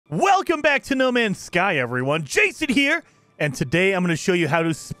Welcome back to No Man's Sky, everyone. Jason here, and today I'm going to show you how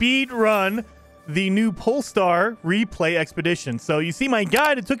to speed run the new Polestar Replay Expedition. So you see my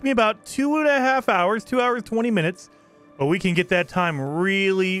guide, it took me about 2.5 hours, 2 hours, 20 minutes, but we can get that time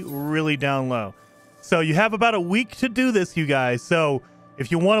really down low. So you have about a week to do this, you guys. So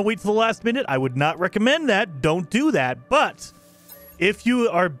if you want to wait till the last minute, I would not recommend that. Don't do that. But if you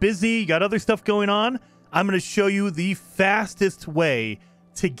are busy, you got other stuff going on, I'm going to show you the fastest way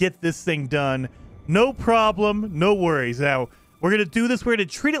to get this thing done. No problem, no worries. Now, we're going to do this. We're going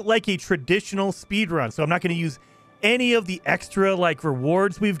to treat it like a traditional speed run. So I'm not going to use any of the extra like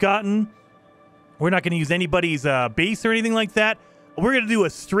rewards we've gotten. We're not going to use anybody's base or anything like that. We're going to do a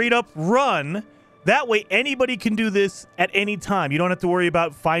straight up run. That way, anybody can do this at any time. You don't have to worry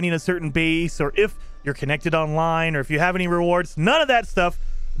about finding a certain base or if you're connected online or if you have any rewards. None of that stuff.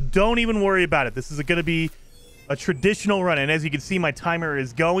 Don't even worry about it. This is going to be a traditional run, and as you can see, my timer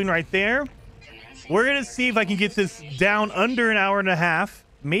is going right there. We're gonna see if I can get this down under an hour and a half,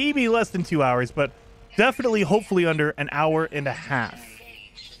 maybe less than 2 hours, but definitely hopefully under an hour and a half.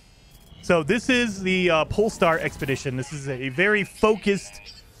 So this is the Polestar Expedition. This is a very focused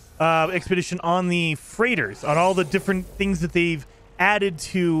expedition on the freighters, on all the different things that they've added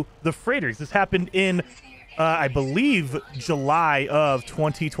to the freighters. This happened in I believe July of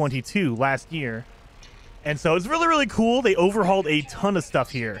 2022, last year. And so it's really cool. They overhauled a ton of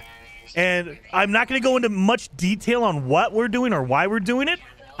stuff here. And I'm not going to go into much detail on what we're doing or why we're doing it.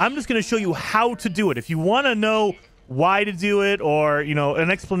 I'm just going to show you how to do it. If you want to know why to do it or, you know,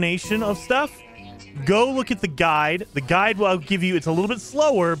 an explanation of stuff, go look at the guide. The guide will give you, it's a little bit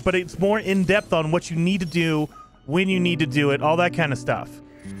slower, but it's more in-depth on what you need to do, when you need to do it, all that kind of stuff.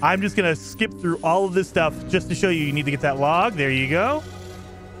 I'm just going to skip through all of this stuff just to show you. You need to get that log. There you go.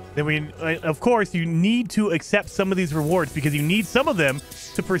 Then of course, you need to accept some of these rewards because you need some of them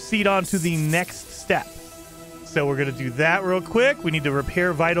to proceed on to the next step. So we're going to do that real quick. We need to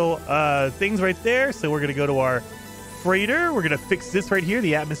repair vital things right there. So we're going to go to our freighter. We're going to fix this right here,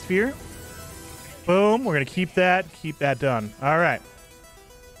 the atmosphere. Boom. We're going to keep that done. All right.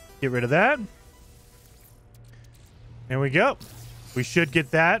 Get rid of that. There we go. We should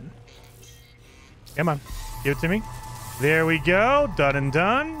get that. Come on. Give it to me. There we go. Done and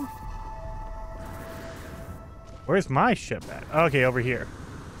done. Where's my ship at? Okay, over here.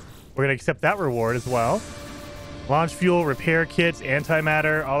 We're going to accept that reward as well. Launch fuel, repair kits,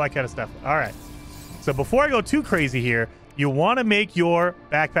 antimatter, all that kind of stuff. All right. So before I go too crazy here, you want to make your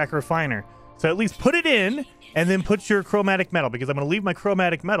backpack refiner. So at least put it in and then put your chromatic metal, because I'm going to leave my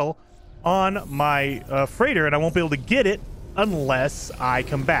chromatic metal on my freighter and I won't be able to get it unless I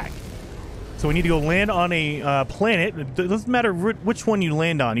come back. So we need to go land on a planet. It doesn't matter which one you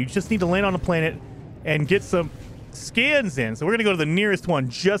land on. You just need to land on a planet and get some scans in. So we're going to go to the nearest one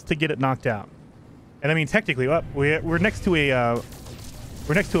just to get it knocked out. And I mean, technically, we're next to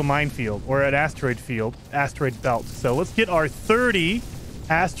a minefield or an asteroid field, asteroid belt. So let's get our 30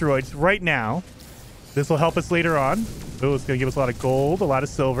 asteroids right now. This will help us later on. Oh, it's going to give us a lot of gold, a lot of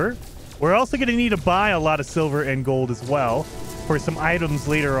silver. We're also going to need to buy a lot of silver and gold as well for some items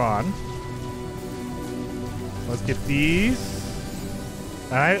later on. Let's get these.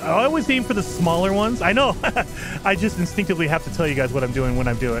 I always aim for the smaller ones. I know. I just instinctively have to tell you guys what I'm doing when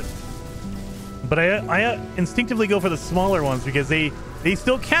I do it. But I instinctively go for the smaller ones because they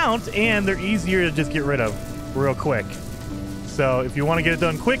still count and they're easier to just get rid of real quick. So if you want to get it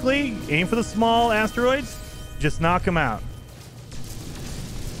done quickly, aim for the small asteroids. Just knock them out.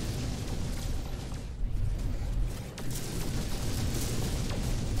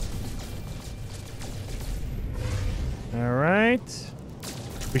 All right.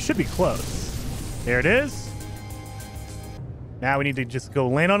 We should be close. There it is. Now we need to just go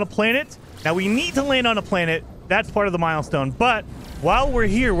land on a planet. Now we need to land on a planet. That's part of the milestone. But while we're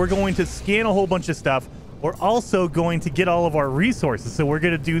here, we're going to scan a whole bunch of stuff. We're also going to get all of our resources. So we're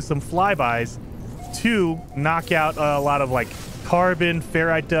going to do some flybys to knock out a lot of like carbon,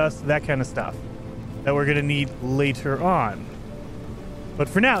 ferrite dust, that kind of stuff that we're going to need later on. But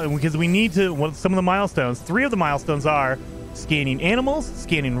for now, because we need to, some of the milestones, 3 of the milestones are scanning animals,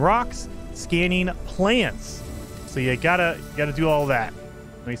 scanning rocks, scanning plants. So you gotta do all that.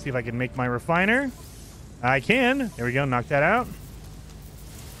 Let me see if I can make my refiner. I can. There we go. Knock that out.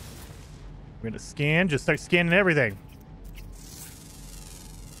 We're gonna scan. Just start scanning everything.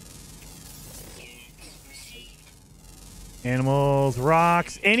 Animals,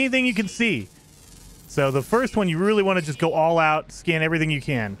 rocks, anything you can see. So the first one, you really want to just go all out, scan everything you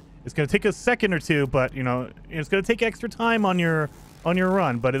can. It's going to take a second or two, but, you know, it's going to take extra time on your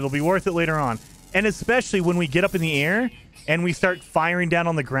run, but it'll be worth it later on. And especially when we get up in the air and we start firing down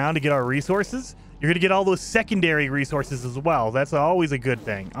on the ground to get our resources, you're going to get all those secondary resources as well. That's always a good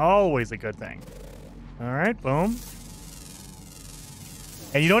thing. Always a good thing. All right, boom.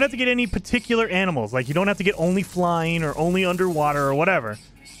 And you don't have to get any particular animals. Like, you don't have to get only flying or only underwater or whatever.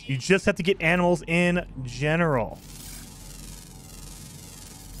 You just have to get animals in general.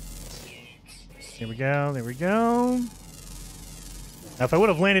 There we go. There we go. Now, if I would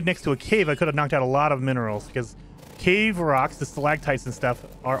have landed next to a cave, I could have knocked out a lot of minerals because cave rocks, the stalactites and stuff,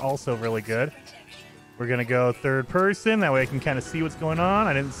 are also really good. We're going to go third person. That way I can kind of see what's going on.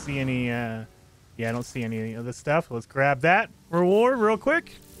 I didn't see any... yeah, I don't see any of this stuff. Let's grab that reward real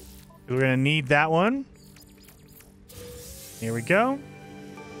quick. We're going to need that one. Here we go.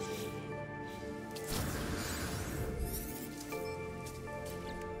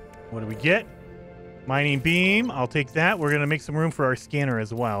 What do we get? Mining beam. I'll take that. We're going to make some room for our scanner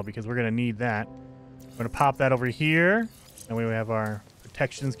as well because we're going to need that. I'm going to pop that over here. And we have our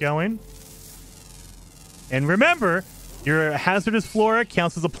protections going. And remember, your hazardous flora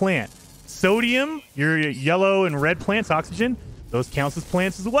counts as a plant. Sodium, your yellow and red plants, oxygen, those counts as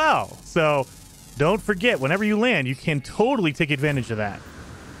plants as well. So don't forget, whenever you land, you can totally take advantage of that.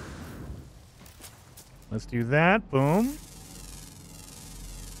 Let's do that. Boom.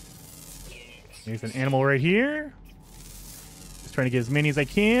 There's an animal right here. Just trying to get as many as I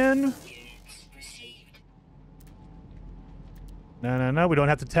can. No. We don't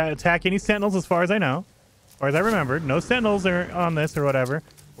have to attack any sentinels as far as I know. As far as I remembered. No sentinels are on this or whatever.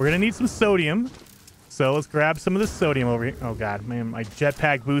 We're going to need some sodium. So let's grab some of this sodium over here. Oh, God. Man, my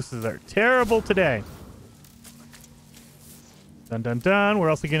jetpack boosts are terrible today. Dun, dun, dun.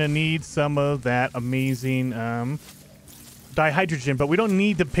 We're also going to need some of that amazing... dihydrogen, but we don't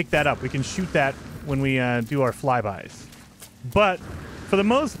need to pick that up. We can shoot that when we do our flybys. But for the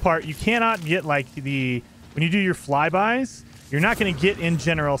most part, you cannot get like when you do your flybys, you're not going to get in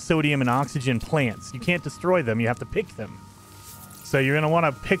general sodium and oxygen plants. You can't destroy them. You have to pick them. So you're going to want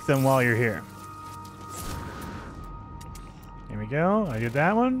to pick them while you're here. Here we go. I did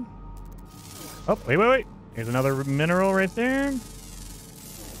that one. Oh, wait. Here's another mineral right there.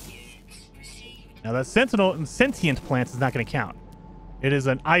 Now that sentinel and sentient plants is not going to count. It is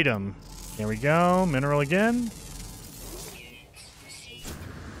an item. There we go. Mineral again.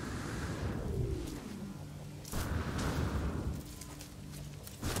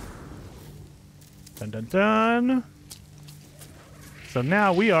 Dun, dun, dun. So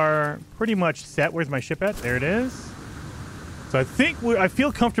now we are pretty much set. Where's my ship at? There it is. So I think I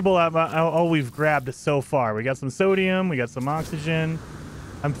feel comfortable about all we've grabbed so far. We got some sodium. We got some oxygen.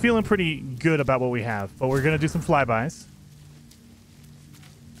 I'm feeling pretty good about what we have, but we're going to do some flybys.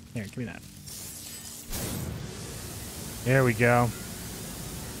 Here, give me that. There we go.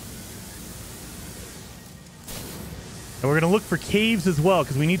 And we're going to look for caves as well,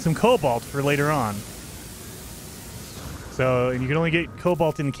 because we need some cobalt for later on. So, and you can only get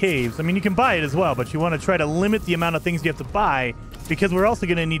cobalt in caves. I mean, you can buy it as well, but you want to try to limit the amount of things you have to buy, because we're also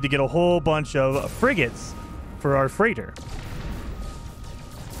going to need to get a whole bunch of frigates for our freighter.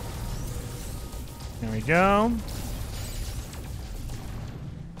 There we go.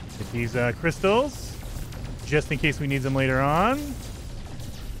 Get these crystals, just in case we need them later on.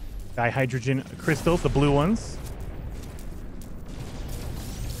 Dihydrogen crystals, the blue ones.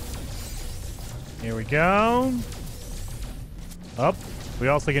 Here we go. Up. We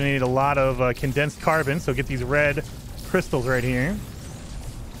also gonna need a lot of condensed carbon, so get these red crystals right here.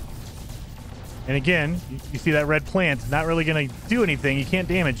 And again, you see that red plant. It's not really gonna do anything. You can't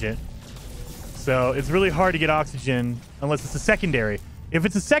damage it. So it's really hard to get oxygen unless it's a secondary. If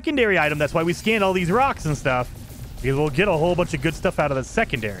it's a secondary item, that's why we scanned all these rocks and stuff, because we'll get a whole bunch of good stuff out of the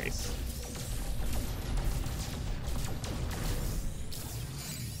secondaries.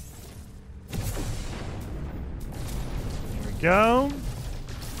 There we go.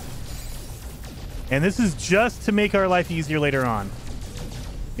 And this is just to make our life easier later on.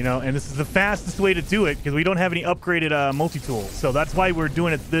 You know, and this is the fastest way to do it because we don't have any upgraded multi-tools. So that's why we're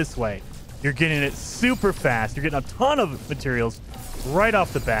doing it this way. You're getting it super fast. You're getting a ton of materials right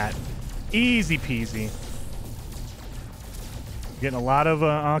off the bat. Easy peasy. Getting a lot of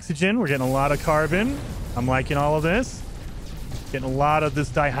oxygen. We're getting a lot of carbon. I'm liking all of this. Getting a lot of this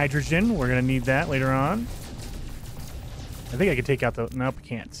dihydrogen. We're going to need that later on. I think I could take out the... Nope, I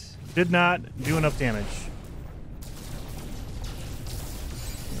can't. Did not do enough damage.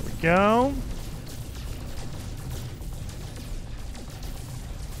 There we go.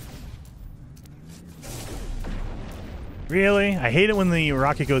 Really? I hate it when the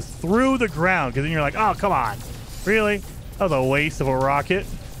rocket goes through the ground, because then you're like, oh, come on. Really? That was a waste of a rocket.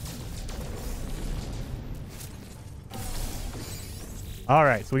 All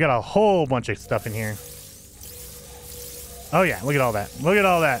right, so we got a whole bunch of stuff in here. Oh yeah, look at all that. Look at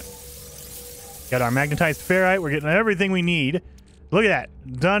all that. Got our magnetized ferrite. We're getting everything we need. Look at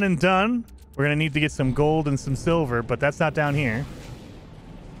that. Done and done. We're going to need to get some gold and some silver, but that's not down here.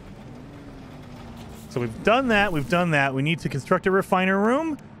 So we've done that. We've done that. We need to construct a refiner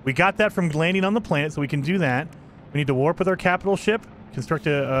room. We got that from landing on the planet, so we can do that. We need to warp with our capital ship, construct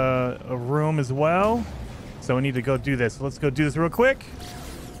a room as well. So we need to go do this. So let's go do this real quick.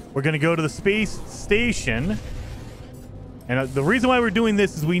 We're going to go to the space station. And the reason why we're doing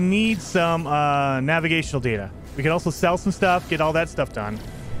this is we need some navigational data. We can also sell some stuff, get all that stuff done.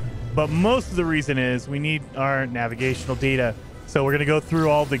 But most of the reason is we need our navigational data. So we're going to go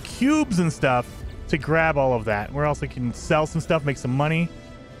through all the cubes and stuff to grab all of that. We're also can sell some stuff, make some money.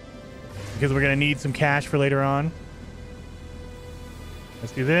 Because we're going to need some cash for later on.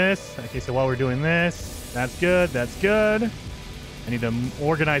 Let's do this. Okay, so while we're doing this, that's good. That's good. I need to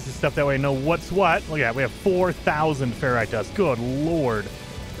organize this stuff that way I know what's what. Look at that. We have 4,000 ferrite dust. Good Lord.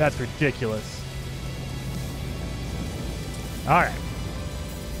 That's ridiculous. All right.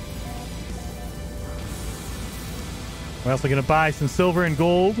 We're also going to buy some silver and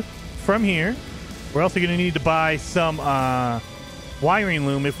gold from here. We're also going to need to buy some wiring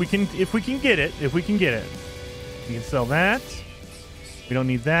loom if we can get it. If we can get it. We can sell that. We don't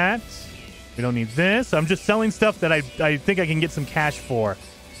need that. We don't need this. I'm just selling stuff that I think I can get some cash for.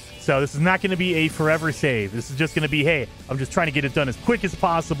 So this is not going to be a forever save. This is just going to be, hey, I'm just trying to get it done as quick as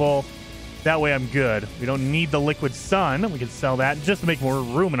possible. That way I'm good. We don't need the liquid sun. We can sell that just to make more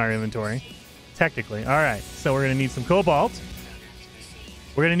room in our inventory. Technically. All right. So we're going to need some cobalt.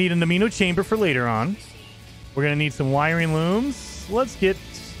 We're going to need an amino chamber for later on. We're going to need some wiring looms. Let's get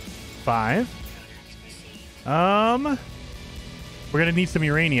 5. We're going to need some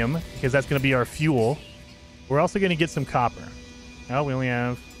uranium because that's going to be our fuel. We're also going to get some copper. Oh, we only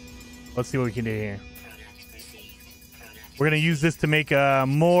have... Let's see what we can do here. We're going to use this to make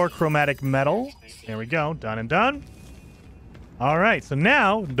more chromatic metal. There we go. Done and done. All right. So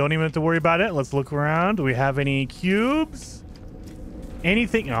now, don't even have to worry about it. Let's look around. Do we have any cubes?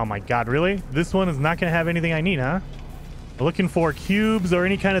 Anything? Oh, my God. Really? This one is not going to have anything I need, huh? We're looking for cubes or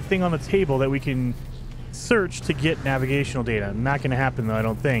any kind of thing on the table that we can... search to get navigational data. Not going to happen, though, I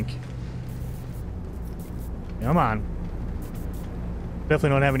don't think. Come on.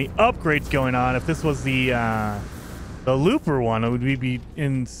 Definitely don't have any upgrades going on. If this was the looper one, it would be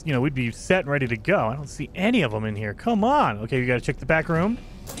in, you know, we'd be set and ready to go. I don't see any of them in here. Come on. Okay, we got to check the back room.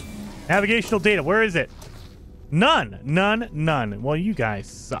 Navigational data. Where is it? None. None. None. Well, you guys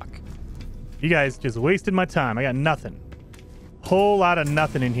suck. You guys just wasted my time. I got nothing. Whole lot of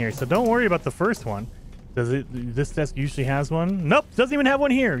nothing in here. So don't worry about the first one. Does it? This desk usually has one? Nope, doesn't even have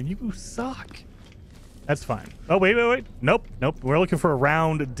one here. You suck. That's fine. Oh, wait. Nope. We're looking for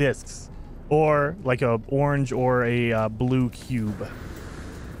round discs. Or like a orange or a blue cube.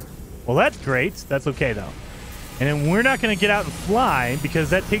 Well, that's great. That's okay, though. And then we're not going to get out and fly because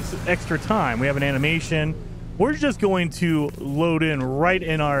that takes extra time. We have an animation. We're just going to load in right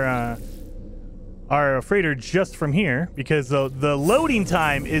in our freighter just from here because the loading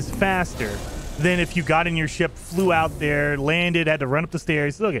time is faster than if you got in your ship, flew out there, landed, had to run up the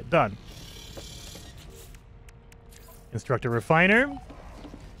stairs. Look it, done. Construct a refiner.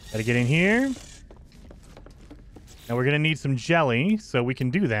 Gotta get in here. Now we're gonna need some jelly, so we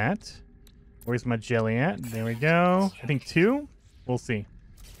can do that. Where's my jelly at? There we go. I think 2. We'll see.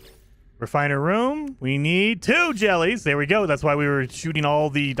 Refiner room. We need 2 jellies. There we go. That's why we were shooting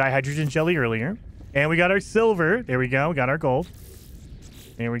all the dihydrogen jelly earlier. And we got our silver. There we go. We got our gold.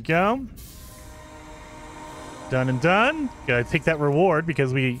 There we go. Done and done. Gotta take that reward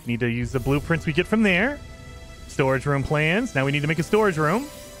because we need to use the blueprints we get from there. Storage room plans. Now we need to make a storage room.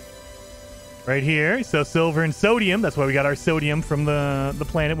 Right here. So silver and sodium. That's why we got our sodium from the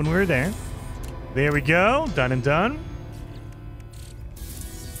planet when we were there. There we go. Done and done.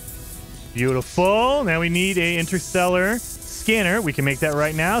 Beautiful. Now we need a interstellar scanner. We can make that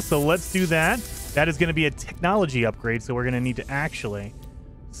right now. So let's do that. That is going to be a technology upgrade. So we're going to need to actually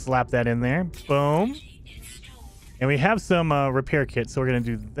slap that in there. Boom. And we have some repair kits, so we're going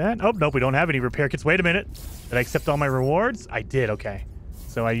to do that. Oh, nope, we don't have any repair kits. Wait a minute. Did I accept all my rewards? I did, okay.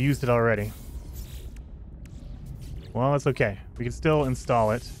 So I used it already. Well, that's okay. We can still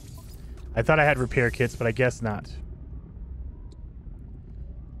install it. I thought I had repair kits, but I guess not.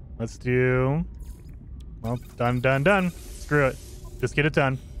 Let's do... Well, done. Screw it. Just get it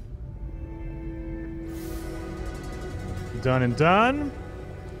done. Done and done.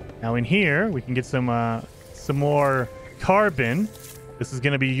 Now in here, we can get some more carbon. This is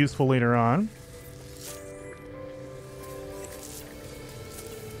going to be useful later on.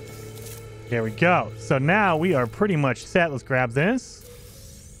 There we go. So now we are pretty much set. Let's grab this.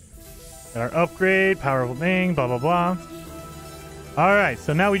 Got our upgrade, powerful thing, blah, blah, blah. All right,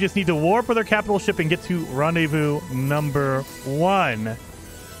 so now we just need to warp with our capital ship and get to rendezvous number 1.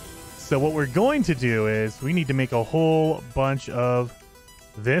 So what we're going to do is we need to make a whole bunch of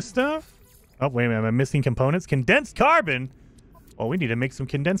this stuff. Oh, wait a minute. I'm missing components. Condensed carbon. Well, we need to make some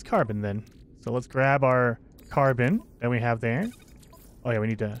condensed carbon then. So let's grab our carbon that we have there. Oh, yeah, we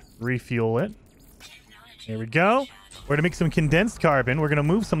need to refuel it. There we go. We're going to make some condensed carbon. We're going to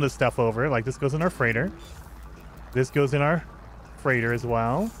move some of this stuff over. Like this goes in our freighter. This goes in our freighter as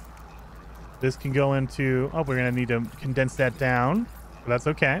well. This can go into... Oh, we're going to need to condense that down. But that's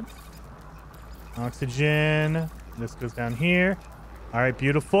okay. Oxygen. This goes down here. All right,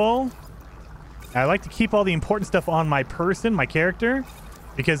 beautiful. I like to keep all the important stuff on my person, my character,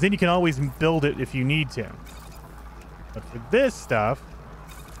 because then you can always build it if you need to. But for this stuff,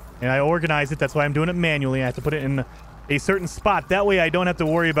 and I organize it, that's why I'm doing it manually. I have to put it in a certain spot. That way I don't have to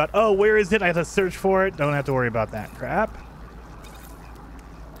worry about, oh, where is it? I have to search for it. Don't have to worry about that crap.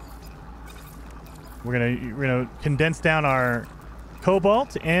 We're gonna condense down our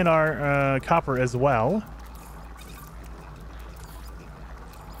cobalt and our copper as well.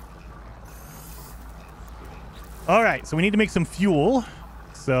 All right, so we need to make some fuel.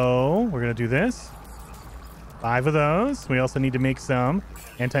 So we're going to do this. 5 of those. We also need to make some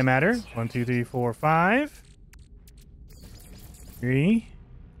antimatter. 1, 2, 3, 4, 5. 3.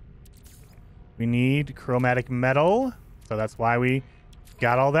 We need chromatic metal. So that's why we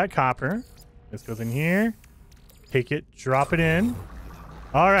got all that copper. This goes in here. Take it, drop it in.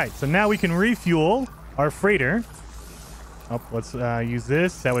 All right, so now we can refuel our freighter. Oh, let's use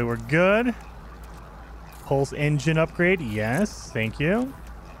this. That way we're good. Pulse engine upgrade. Yes, thank you.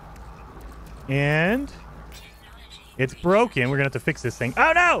 And it's broken. We're going to have to fix this thing.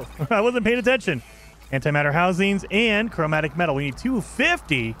 Oh, no! I wasn't paying attention. Antimatter housings and chromatic metal. We need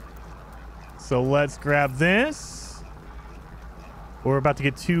 250. So let's grab this. We're about to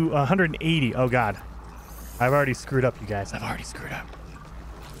get to 180. Oh, God. I've already screwed up, you guys. I've already screwed up.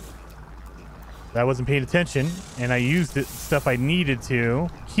 I wasn't paying attention, and I used the stuff I needed to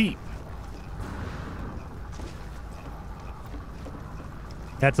keep.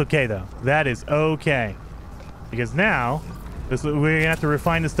 That's okay, though. That is okay. Because now, we're going to have to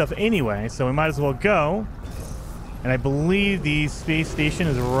refine this stuff anyway, so we might as well go. And I believe the space station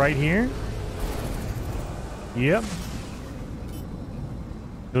is right here. Yep.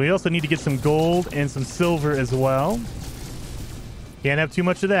 So we also need to get some gold and some silver as well. Can't have too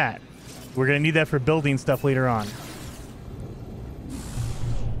much of that. We're going to need that for building stuff later on.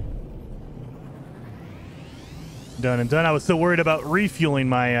 Done and done. I was so worried about refueling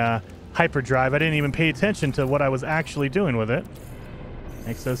my hyperdrive, I didn't even pay attention to what I was actually doing with it.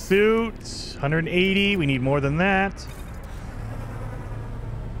 Exosuit, 180. We need more than that.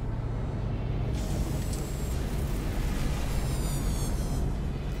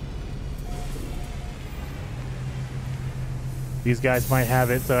 These guys might have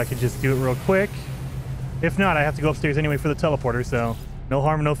it, so I can just do it real quick. If not, I have to go upstairs anyway for the teleporter, so no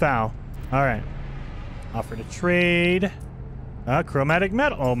harm, no foul. All right. Offer to trade. Chromatic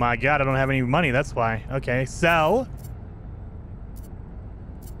metal. Oh my God, I don't have any money. That's why. Okay, sell.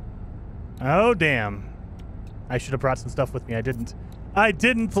 Oh, damn. I should have brought some stuff with me. I didn't. I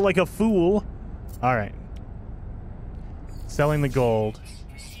didn't, like a fool. All right. Selling the gold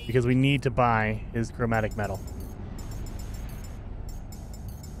because we need to buy his chromatic metal.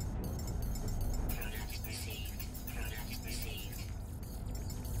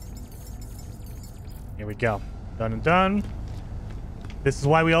 Here we go. Done and done. This is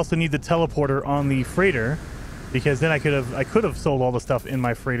why we also need the teleporter on the freighter, because then I could have sold all the stuff in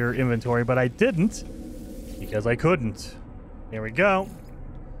my freighter inventory, but I didn't because I couldn't. There we go.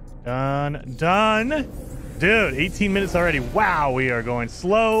 Done. Done. Dude, 18 minutes already. Wow, we are going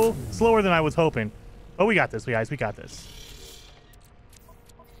slow. Slower than I was hoping. Oh, we got this, guys. We got this.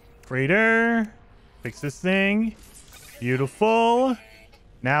 Freighter. Fix this thing. Beautiful.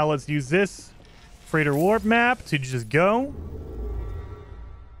 Now let's use this freighter warp map to just go.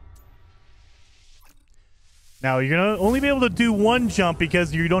 Now you're gonna only be able to do one jump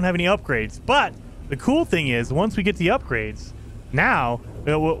because you don't have any upgrades, but the cool thing is once we get the upgrades, now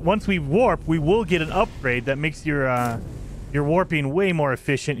once we warp, we will get an upgrade that makes your warping way more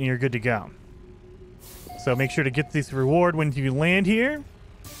efficient and you're good to go. So make sure to get this reward when you land here.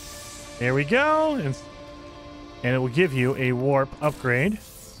 There we go, and it will give you a warp upgrade.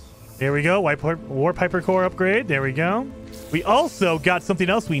 There we go. Warp Hypercore upgrade. There we go. We also got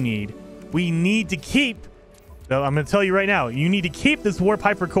something else we need. We need to keep So I'm going to tell you right now, you need to keep this warp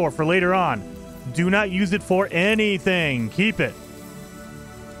hypercore for later on. Do not use it for anything. Keep it.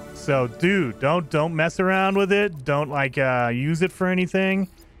 So, dude, don't mess around with it. Don't like use it for anything.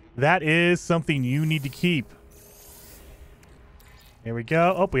 That is something you need to keep. Here we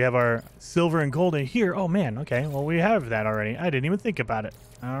go. Oh, we have our silver and gold in here. Oh man. Okay. Well, we have that already. I didn't even think about it.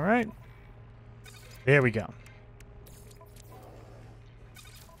 All right. There we go.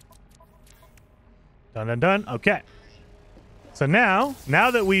 Done, done, done. Okay. So now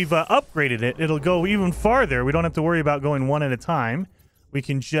that we've upgraded it, it'll go even farther. We don't have to worry about going one at a time. We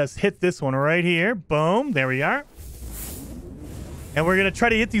can just hit this one right here. Boom. There we are. And we're going to try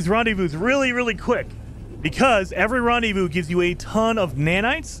to hit these rendezvous really, really quick. Because every rendezvous gives you a ton of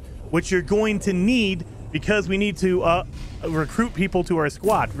nanites, which you're going to need because we need to recruit people to our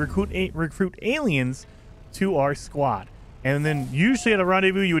squad. Recruit aliens to our squad. And then usually at a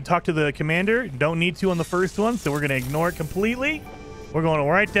rendezvous, you would talk to the commander. Don't need to on the first one, so we're going to ignore it completely. We're going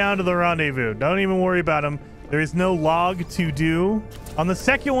right down to the rendezvous. Don't even worry about them. There is no log to do. On the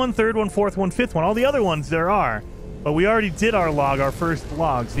second one, third one, fourth one, fifth one, all the other ones there are. But we already did our log, our first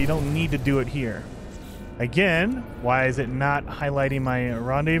log, so you don't need to do it here. Again, why is it not highlighting my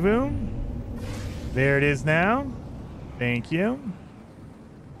rendezvous? There it is now. Thank you.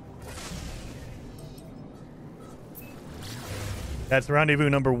 That's rendezvous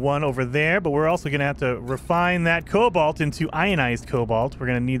number 1 over there, but we're also going to have to refine that cobalt into ionized cobalt. We're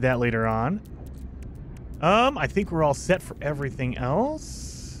going to need that later on. I think we're all set for everything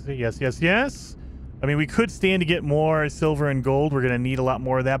else. Yes, yes, yes. I mean, we could stand to get more silver and gold. We're going to need a lot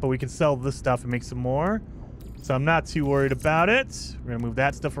more of that, but we can sell this stuff and make some more. So I'm not too worried about it. We're going to move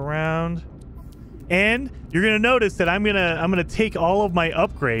that stuff around. And you're going to notice that I'm going to take all of my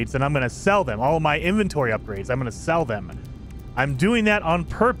upgrades and I'm going to sell them. All of my inventory upgrades, I'm going to sell them. I'm doing that on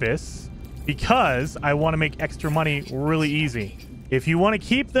purpose because I want to make extra money really easy. If you want to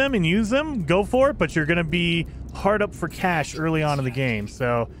keep them and use them, go for it, but you're going to be hard up for cash early on in the game.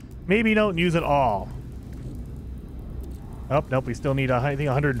 So maybe don't use it all. Oh, nope, we still need, I think,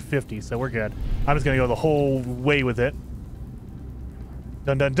 150, so we're good. I'm just going to go the whole way with it.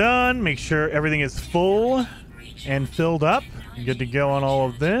 Done, done, done. Make sure everything is full and filled up. Good to go on all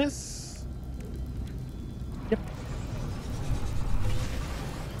of this. Yep.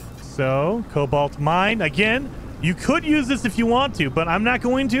 So, cobalt mine. Again, you could use this if you want to, but I'm not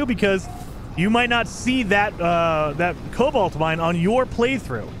going to because you might not see that, that cobalt mine on your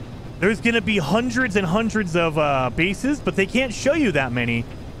playthrough. There's going to be hundreds and hundreds of bases, but they can't show you that many.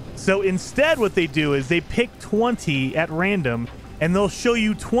 So instead what they do is they pick 20 at random, and they'll show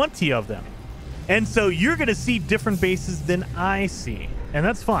you 20 of them. And so you're going to see different bases than I see, and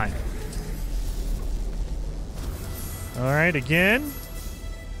that's fine. All right, again.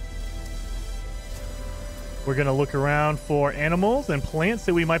 We're going to look around for animals and plants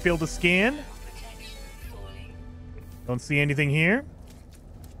that we might be able to scan. Don't see anything here.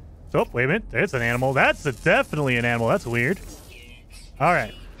 Oh, wait a minute. There's an animal. That's definitely an animal. That's weird. All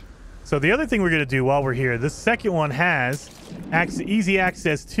right. So the other thing we're going to do while we're here, this second one has easy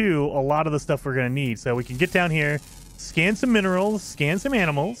access to a lot of the stuff we're going to need. So we can get down here, scan some minerals, scan some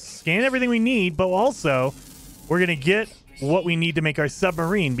animals, scan everything we need, but also we're going to get what we need to make our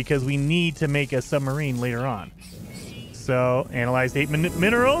submarine because we need to make a submarine later on. So analyzed 8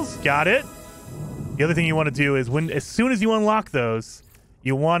 minerals. Got it. The other thing you want to do is as soon as you unlock those,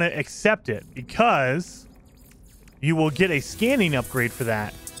 you want to accept it because you will get a scanning upgrade for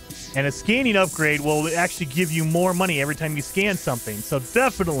that. And a scanning upgrade will actually give you more money every time you scan something. So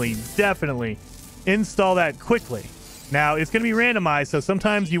definitely install that quickly. Now, it's going to be randomized, so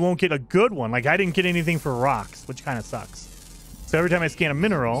sometimes you won't get a good one. Like, I didn't get anything for rocks, which kind of sucks. So every time I scan a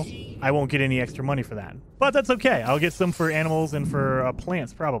mineral, I won't get any extra money for that. But that's okay. I'll get some for animals and for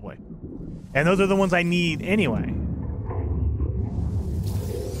plants, probably. And those are the ones I need anyway.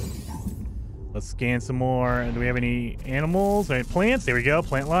 Let's scan some more. Do we have any animals? All right, plants. There we go.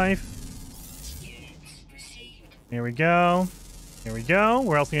 Plant life. There we go. There we go.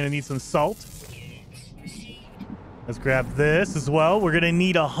 We're also going to need some salt. Let's grab this as well. We're going to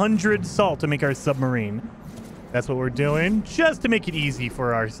need 100 salt to make our submarine. That's what we're doing, just to make it easy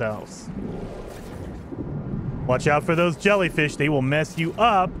for ourselves. Watch out for those jellyfish. They will mess you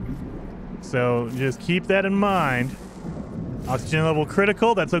up. So just keep that in mind. Oxygen level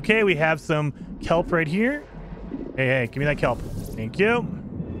critical. That's okay. We have some kelp right here. Hey, give me that kelp. Thank you.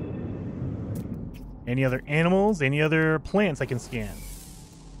 Any other animals? Any other plants I can scan?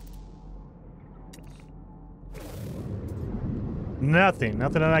 Nothing.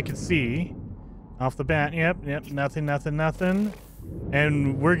 Nothing that I can see. Off the bat. Yep. Nothing.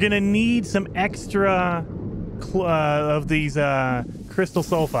 And we're going to need some extra of these crystal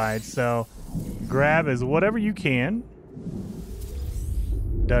sulfides. So grab as whatever you can.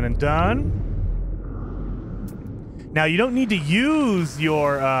 Done and done. Now you don't need to use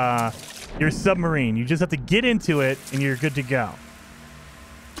your submarine. You just have to get into it and you're good to go.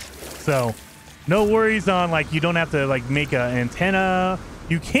 So no worries on like you don't have to like make an antenna.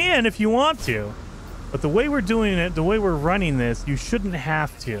 You can if you want to, but the way we're doing it, the way we're running this, you shouldn't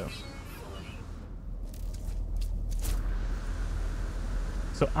have to.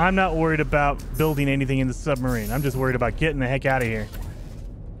 So I'm not worried about building anything in the submarine. I'm just worried about getting the heck out of here.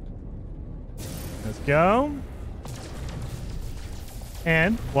 Let's go.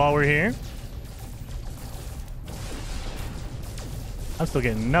 And while we're here, I'm still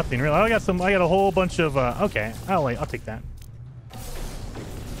getting nothing really. I got a whole bunch of okay, I'll take that.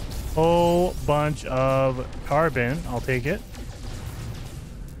 Whole bunch of carbon. I'll take it.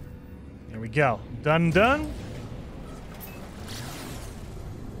 There we go. Done.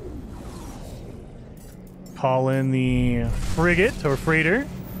 Call in the frigate or freighter.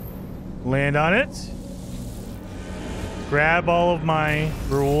 Land on it. Grab all of my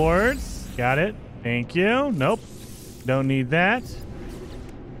rewards. Got it. Thank you. Nope. Don't need that.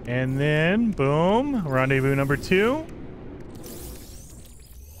 And then, boom. Rendezvous number 2.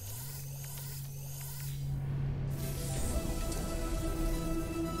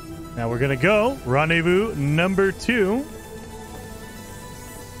 Now we're going to go. Rendezvous number 2.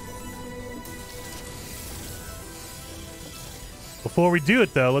 Before we do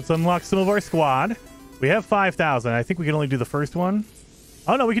it, though, let's unlock some of our squad. We have 5,000. I think we can only do the first one.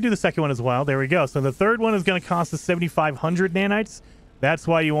 Oh, no, we can do the second one as well. There we go. So the third one is going to cost us 7,500 nanites. That's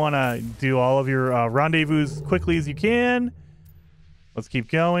why you want to do all of your rendezvous as quickly as you can. Let's keep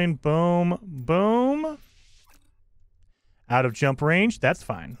going. Boom, boom. Out of jump range. That's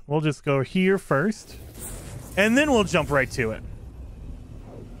fine. We'll just go here first. And then we'll jump right to it.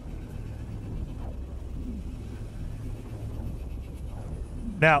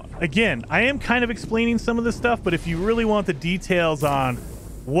 Now, again, I am kind of explaining some of this stuff, but if you really want the details on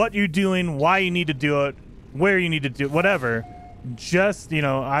what you're doing, why you need to do it, where you need to do it, whatever, just, you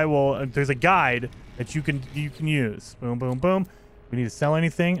know, there's a guide that you can use. Boom, boom, boom. We need to sell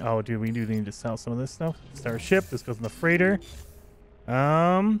anything? Oh, dude, we do need to sell some of this stuff. Starship. This goes in the freighter.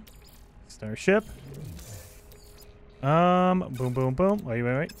 Starship. Boom, boom, boom.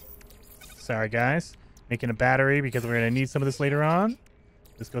 Wait. Sorry, guys. Making a battery because we're going to need some of this later on.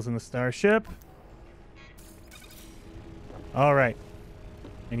 This goes in the Starship. All right.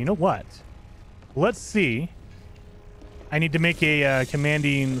 And you know what? Let's see. I need to make a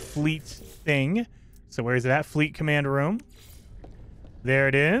commanding fleet thing. So where is it at? Fleet command room. There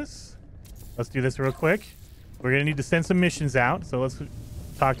it is. Let's do this real quick. We're going to need to send some missions out. So let's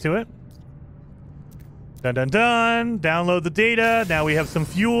talk to it. Dun, dun, dun. Download the data. Now we have some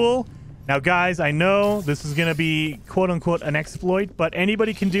fuel. Now, guys, I know this is going to be, quote-unquote, an exploit, but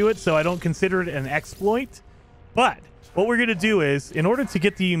anybody can do it, so I don't consider it an exploit. But what we're going to do is, in order to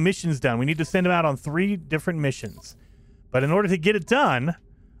get the missions done, we need to send them out on 3 different missions. But in order to get it done,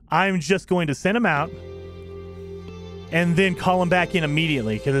 I'm just going to send them out and then call them back in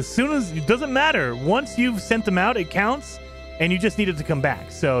immediately. Because as soon as, it doesn't matter. Once you've sent them out, it counts, and you just need it to come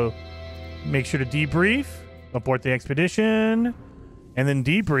back. So make sure to debrief, abort the expedition, and then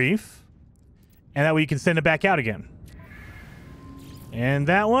debrief. And that way you can send it back out again. And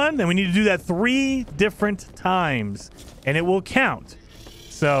that one, then we need to do that 3 different times. And it will count.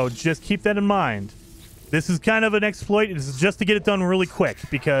 So just keep that in mind. This is kind of an exploit. This is just to get it done really quick.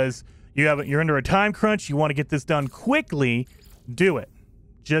 Because you're under a time crunch. You want to get this done quickly. Do it.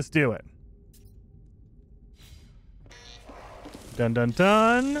 Just do it. Dun, dun,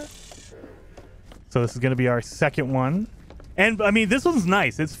 dun. So this is going to be our second one. And, I mean, this one's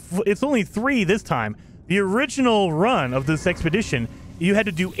nice. It's only 3 this time. The original run of this expedition, you had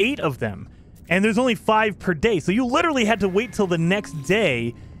to do 8 of them. And there's only 5 per day. So you literally had to wait till the next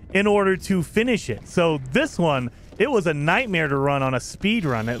day in order to finish it. So this one, it was a nightmare to run on a speed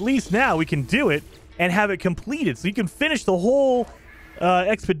run. At least now we can do it and have it completed. So you can finish the whole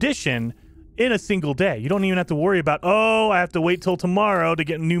expedition in a single day. You don't even have to worry about, oh, I have to wait till tomorrow to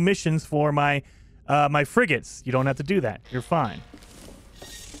get new missions for my frigates. You don't have to do that. You're fine.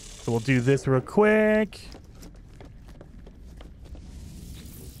 So we'll do this real quick.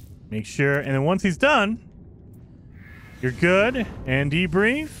 Make sure. And then once he's done, you're good. And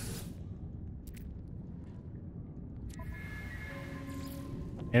debrief.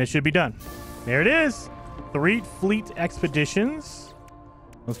 And it should be done. There it is. 3 fleet expeditions.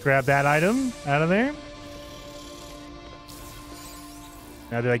 Let's grab that item out of there.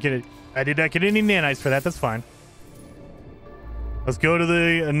 Now, did I get it? I did not get any nanites for that. That's fine. Let's go to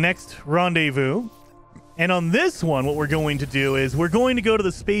the next rendezvous. And on this one, what we're going to do is we're going to go to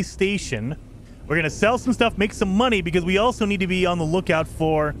the space station. We're going to sell some stuff, make some money, because we also need to be on the lookout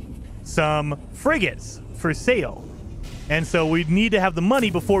for some frigates for sale. And so we need to have the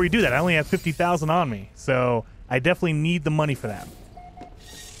money before we do that. I only have 50,000 on me, so I definitely need the money for that.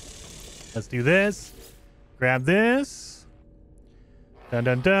 Let's do this. Grab this. Dun,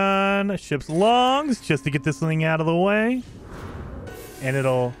 dun, dun. Ship's longs, just to get this thing out of the way. And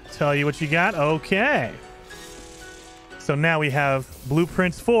it'll tell you what you got. Okay. So now we have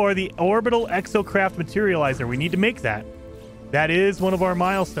blueprints for the orbital exocraft materializer. We need to make that. That is one of our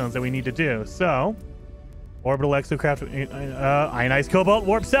milestones that we need to do. So, orbital exocraft, ionized cobalt,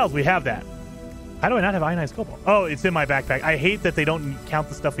 warp cells. We have that. How do I not have ionized cobalt? Oh, it's in my backpack. I hate that they don't count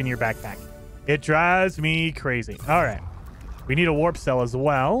the stuff in your backpack. It drives me crazy. All right. We need a warp cell as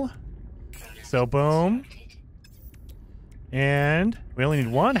well. So, boom. And we only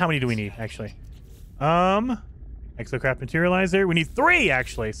need one? How many do we need, actually? Exocraft materializer. We need 3,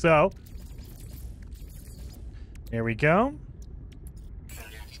 actually. So, there we go.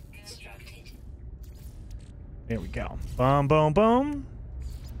 There we go. Boom, boom, boom.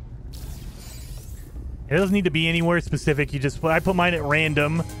 It doesn't need to be anywhere specific. I put mine at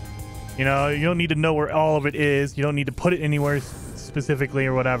random. You know, you don't need to know where all of it is. You don't need to put it anywhere specifically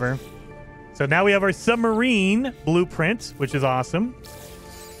or whatever. So now we have our submarine blueprint, which is awesome.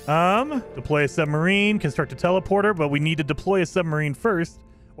 Deploy a submarine, construct a teleporter, but we need to deploy a submarine first,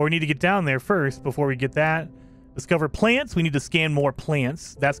 or we need to get down there first before we get that. Discover plants. We need to scan more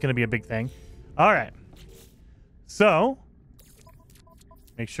plants. That's going to be a big thing. All right. So,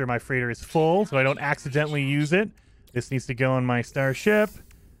 make sure my freighter is full so I don't accidentally use it. This needs to go on my starship.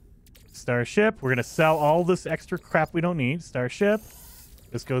 Starship. We're going to sell all this extra crap we don't need. Starship.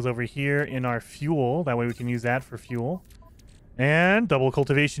 This goes over here in our fuel. That way we can use that for fuel. And double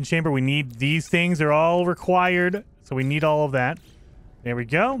cultivation chamber. We need these things. They're all required. So we need all of that. There we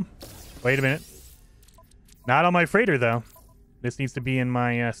go. Wait a minute. Not on my freighter, though. This needs to be in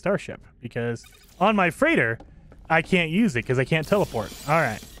my starship. Because on my freighter, I can't use it because I can't teleport. All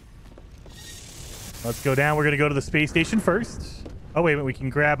right. Let's go down. We're going to go to the space station first. Oh, wait a minute. We can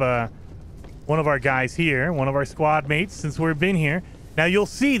grab one of our guys here. One of our squad mates since we've been here. Now, you'll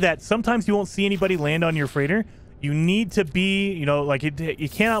see that sometimes you won't see anybody land on your freighter. You need to be, you know, like you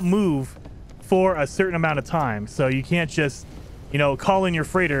cannot move for a certain amount of time. So you can't just, you know, call in your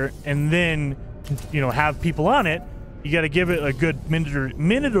freighter and then, you know, have people on it. You got to give it a good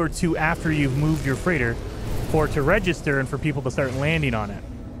minute or two after you've moved your freighter for it to register and for people to start landing on it.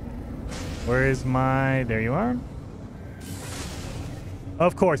 Where is my... There you are.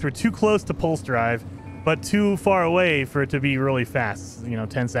 Of course, we're too close to pulse drive, but too far away for it to be really fast. You know,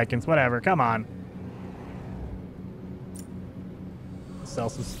 10 seconds, whatever. Come on. Sell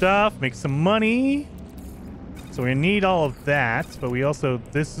some stuff, make some money. So we need all of that, but we also...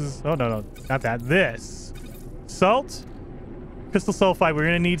 This is... Oh, no, not that. This. Salt. Crystal sulfide. We're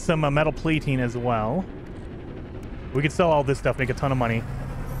going to need some metal plating as well. We can sell all this stuff, make a ton of money.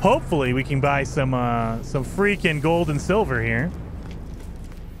 Hopefully, we can buy some freaking gold and silver here.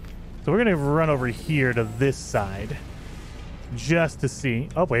 So we're going to run over here to this side just to see.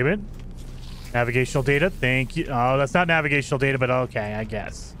 Oh, wait a minute. Navigational data. Thank you. Oh, that's not navigational data, but okay, I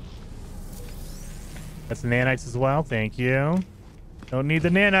guess. That's the nanites as well. Thank you. Don't need the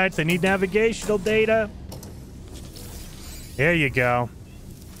nanites. I need navigational data. There you go.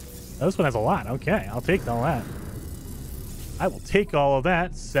 Oh, this one has a lot. Okay, I'll take all that. I will take all of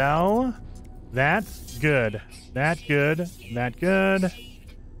that. Sell. That. Good. That good. That good.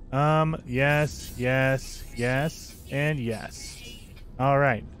 Yes, yes, yes, and yes. All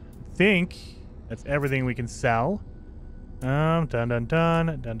right. Think that's everything we can sell. Dun, dun, dun,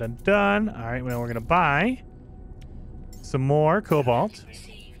 dun, dun, dun. All right, well, we're going to buy some more cobalt.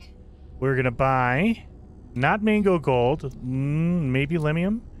 We're going to buy not mango gold, maybe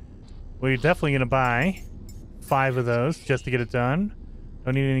limium. We're definitely going to buy 5 of those just to get it done.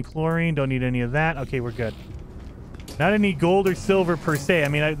 Don't need any chlorine. Don't need any of that. Okay, we're good. Not any gold or silver per se. I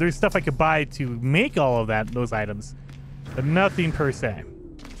mean, there's stuff I could buy to make all of those items, but nothing per se.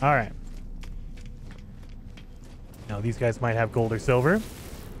 All right. Now, these guys might have gold or silver.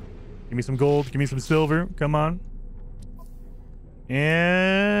 Give me some gold. Give me some silver. Come on.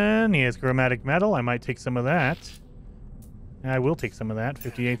 And he has chromatic metal. I might take some of that. I will take some of that.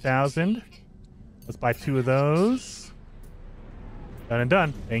 58,000. Let's buy 2 of those. Done and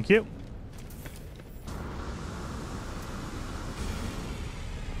done. Thank you.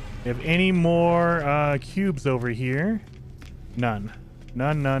 Do you have any more cubes over here? None.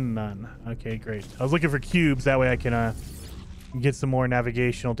 None, none, none. Okay, great. I was looking for cubes. That way I can get some more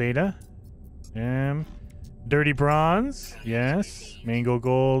navigational data. Dirty bronze. Yes. Mango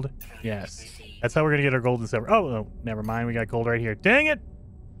gold. Yes. That's how we're going to get our gold and silver. Oh, oh, never mind. We got gold right here. Dang it.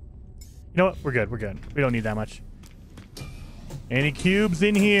 You know what? We're good. We're good. We don't need that much. Any cubes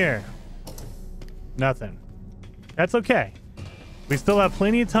in here? Nothing. That's okay. We still have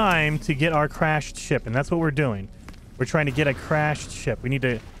plenty of time to get our crashed ship, and that's what we're doing. We're trying to get a crashed ship. We need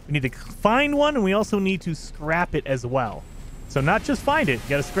to find one, and we also need to scrap it as well. So not just find it, you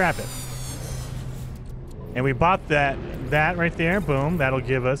got to scrap it. And we bought that right there. Boom. That'll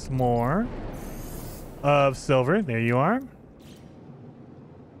give us more of silver. There you are.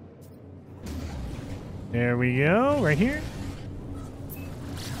 There we go. Right here.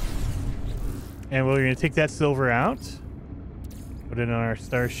 And we're going to take that silver out. Put it on our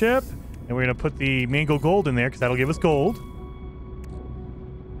starship. And we're going to put the mango gold in there because that'll give us gold.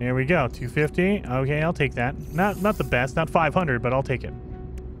 There we go. 250. Okay, I'll take that. Not the best. Not 500, but I'll take it.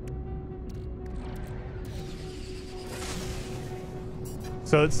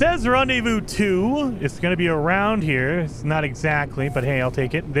 So it says Rendezvous 2. It's going to be around here. It's not exactly, but hey, I'll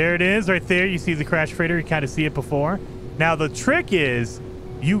take it. There it is right there. You see the crash freighter. You kind of see it before. Now, the trick is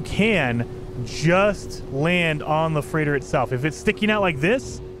you can just land on the freighter itself. If it's sticking out like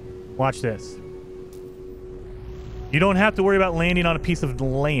this, watch this. You don't have to worry about landing on a piece of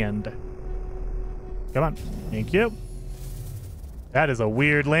land. Come on. Thank you. That is a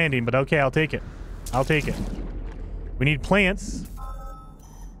weird landing, but okay, I'll take it. I'll take it. We need plants.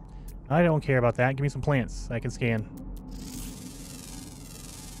 I don't care about that. Give me some plants I can scan.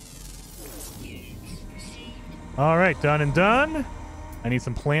 All right, done and done. I need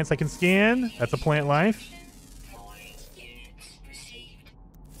some plants I can scan. That's a plant life.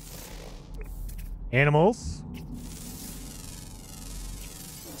 Animals.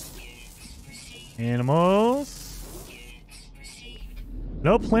 Animals.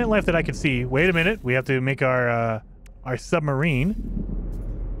 No plant life that I can see. Wait a minute. We have to make our submarine.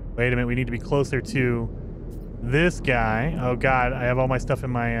 Wait a minute, we need to be closer to this guy. Oh god, I have all my stuff in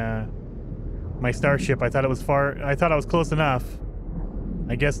my my starship. I thought it was far. I thought I was close enough.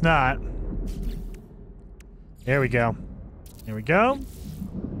 I guess not. There we go. There we go.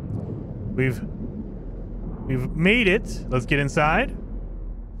 We've made it. Let's get inside.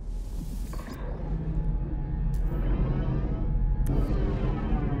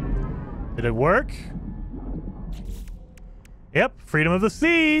 Did it work? Yep, freedom of the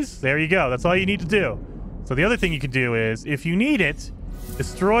seas. There you go. That's all you need to do. So the other thing you can do is, if you need it,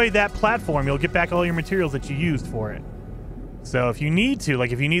 destroy that platform. You'll get back all your materials that you used for it. So if you need to,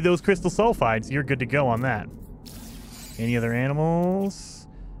 like if you need those crystal sulfides, you're good to go on that. Any other animals?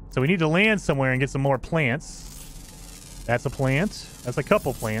 So we need to land somewhere and get some more plants. That's a plant. That's a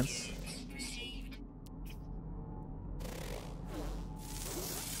couple plants.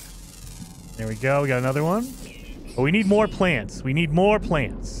 There we go. We got another one. But we need more plants. We need more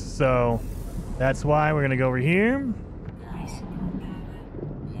plants. So that's why we're going to go over here.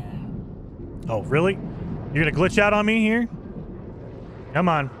 Oh, really? You're going to glitch out on me here? Come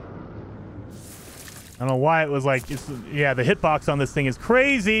on. I don't know why it was like... yeah, the hitbox on this thing is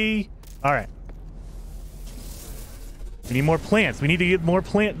crazy. All right. We need more plants. We need to get more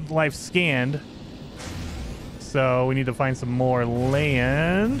plant life scanned. So we need to find some more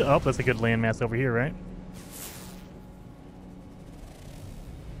land. Oh, that's a good landmass over here, right?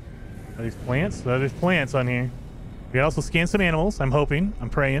 Are these plants? Oh, there's plants on here. We can also scan some animals. I'm hoping. I'm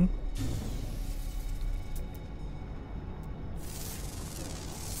praying.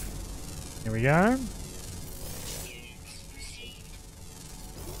 Here we are.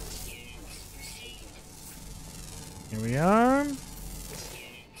 Here we are.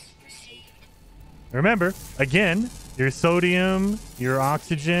 Remember, again, your sodium, your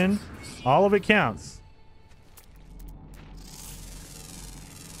oxygen, all of it counts.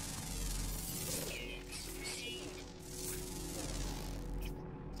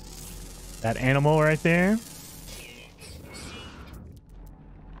 That animal right there.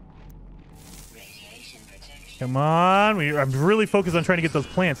 Come on. I'm really focused on trying to get those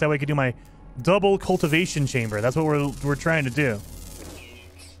plants. That way I can do my double cultivation chamber. That's what we're trying to do.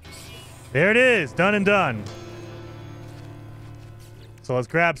 There it is. Done and done. So let's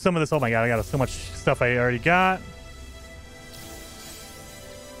grab some of this. Oh my god, I got so much stuff I already got.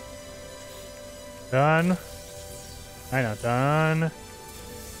 Done. I know. Done.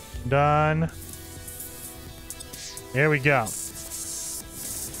 Done. There we go.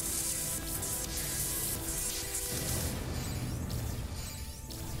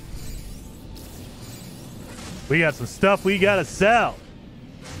 We got some stuff we gotta sell.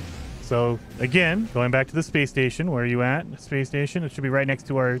 So again, going back to the space station. Where are you at? The space station. It should be right next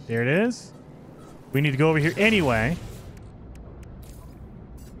to our... There it is. We need to go over here anyway.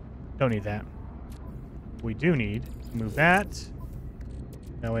 Don't need that. We do need to move that.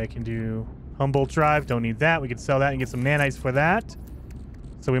 That way I can do Humboldt Drive. Don't need that. We can sell that and get some nanites for that.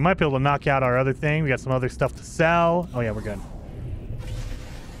 So we might be able to knock out our other thing. We got some other stuff to sell. Oh yeah, we're good.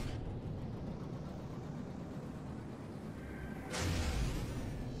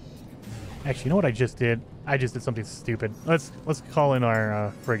 Actually, you know what I just did? I just did something stupid. Let's call in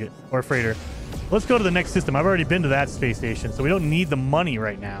our frigate or freighter. Let's go to the next system. I've already been to that space station, so we don't need the money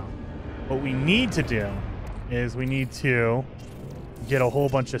right now. What we need to do is we need to get a whole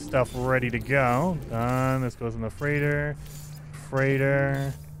bunch of stuff ready to go. Done. This goes in the freighter.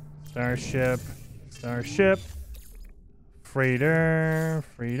 Freighter. Starship. Starship. Freighter.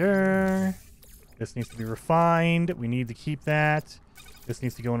 Freighter. This needs to be refined. We need to keep that. This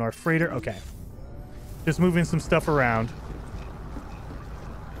needs to go in our freighter. Okay. Just moving some stuff around.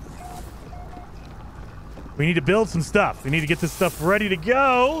 We need to build some stuff. We need to get this stuff ready to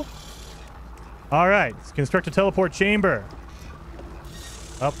go. All right. Let's construct a teleport chamber.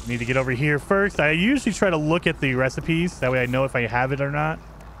 Oh, need to get over here first. I usually try to look at the recipes. That way I know if I have it or not.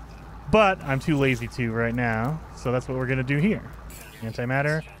 But I'm too lazy to right now. So that's what we're going to do here.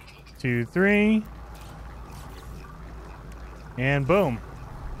 Antimatter. 2, 3. And boom.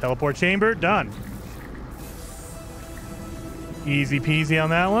 Teleport chamber. Done. Easy peasy on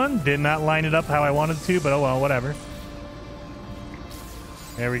that one. Did not line it up how I wanted to, but oh well, whatever.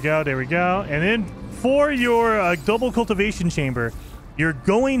 There we go. There we go. And then for your double cultivation chamber, you're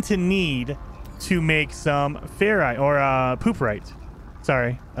going to need to make some ferrite or pooperite.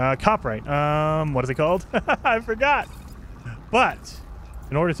 Sorry, coprite. What is it called? I forgot. But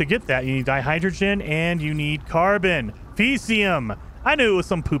in order to get that, you need dihydrogen and you need carbon. Fecium. I knew it was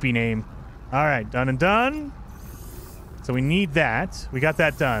some poopy name. All right, done and done. So we need that. We got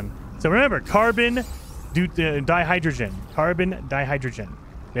that done. So remember, carbon, dihydrogen. Carbon, dihydrogen.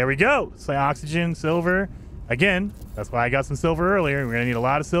 There we go. So oxygen, silver. Again, that's why I got some silver earlier. We're going to need a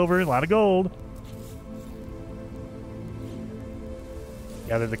lot of silver, a lot of gold.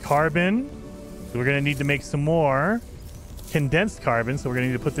 Gather the carbon. So we're going to need to make some more condensed carbon. So we're going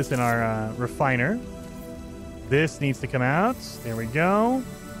to need to put this in our refiner. This needs to come out. There we go.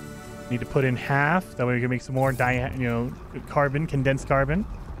 Need to put in half. That way we can make some more carbon, condensed carbon.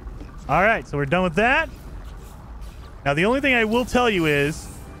 All right, so we're done with that. Now, the only thing I will tell you is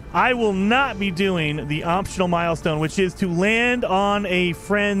I will not be doing the optional milestone, which is to land on a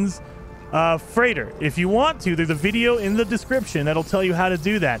friend's freighter. If you want to, there's a video in the description that'll tell you how to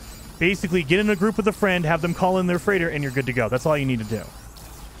do that. Basically, get in a group with a friend, have them call in their freighter, and you're good to go. That's all you need to do.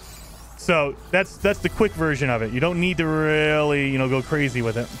 So that's the quick version of it. You don't need to really, go crazy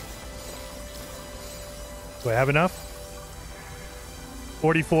with it. Do I have enough?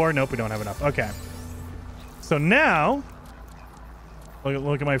 44? Nope, we don't have enough. Okay. So now,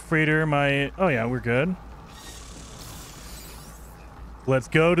 look at my freighter. Oh yeah, we're good. Let's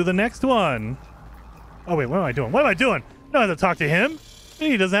go to the next one. Oh wait, what am I doing? What am I doing? No, I have to talk to him.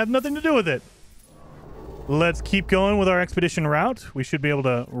 He doesn't have nothing to do with it. Let's keep going with our expedition route. We should be able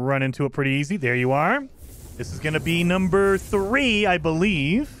to run into it pretty easy. There you are. This is going to be number 3, I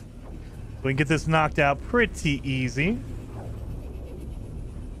believe. We can get this knocked out pretty easy.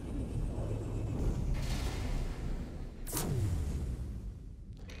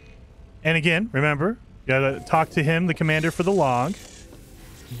 And again, remember, you gotta talk to him, the commander, for the log.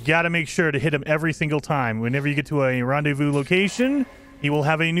 You gotta make sure to hit him every single time. Whenever you get to a rendezvous location, he will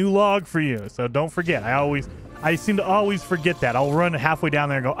have a new log for you. So don't forget. I seem to always forget that. I'll run halfway down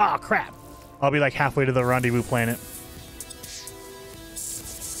there and go, oh, crap. I'll be like halfway to the rendezvous planet.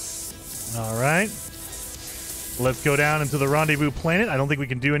 All right. Let's go down into the rendezvous planet. I don't think we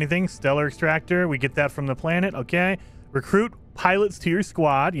can do anything. Stellar extractor. We get that from the planet. Okay. Recruit pilots to your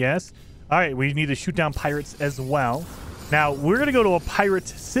squad. Yes. All right. We need to shoot down pirates as well. Now, we're going to go to a pirate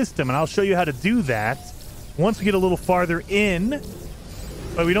system, and I'll show you how to do that once we get a little farther in.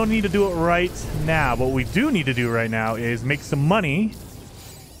 But we don't need to do it right now. What we do need to do right now is make some money.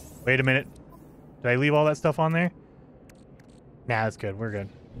 Wait a minute. Did I leave all that stuff on there? Nah, that's good. We're good.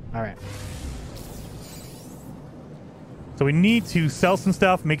 All right. So we need to sell some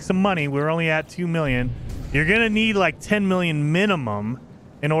stuff, make some money. We're only at 2 million. You're going to need like 10 million minimum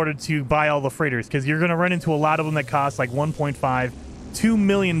in order to buy all the freighters, because you're going to run into a lot of them that cost like 1.5, 2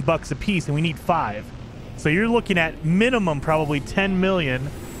 million bucks a piece, and we need 5. So you're looking at minimum probably 10 million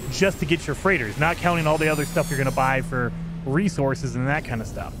just to get your freighters, not counting all the other stuff you're going to buy for resources and that kind of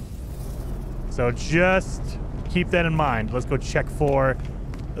stuff. So just keep that in mind. Let's go check for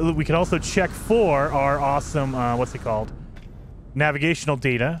we can also check for our awesome, what's it called? Navigational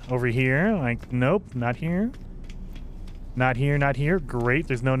data over here. Like, nope, not here. Not here, not here. Great,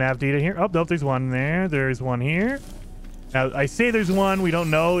 there's no nav data here. Oh, nope, there's one there. There's one here. Now, I say there's one. We don't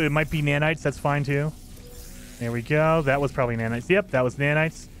know. It might be nanites. That's fine, too. There we go. That was probably nanites. Yep, that was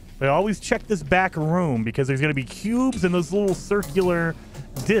nanites. But always check this back room because there's going to be cubes and those little circular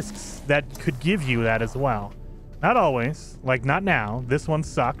discs that could give you that as well. Not always. Like, not now. This one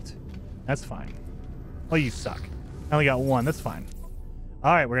sucked. That's fine. Oh, you suck. I only got one. That's fine.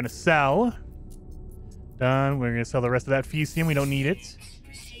 All right, we're going to sell. Done. We're going to sell the rest of that Fusium. We don't need it.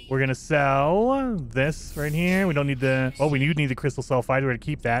 We're going to sell this right here. We don't need the... Oh, we do need the crystal sulfide. We're going to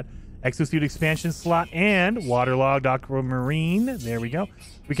keep that. Exosuit expansion slot and waterlogged aquamarine. There we go.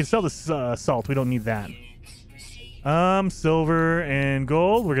 We can sell the salt. We don't need that. Silver and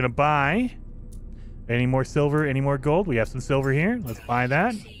gold. We're going to buy. Any more silver, any more gold? We have some silver here. Let's buy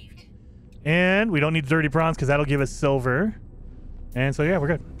that. And we don't need dirty bronze because that'll give us silver. And so, yeah, we're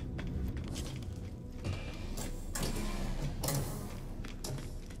good.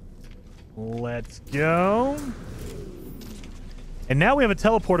 Let's go. And now we have a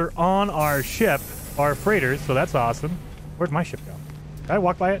teleporter on our ship, our freighters, so that's awesome. Where'd my ship go? Did I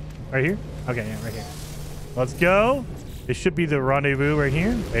walk by it? Right here? Okay, yeah, right here. Let's go. This should be the rendezvous right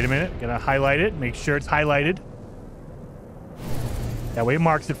here. Wait a minute. Gonna highlight it. Make sure it's highlighted. That way it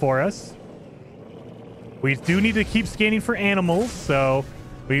marks it for us. We do need to keep scanning for animals, so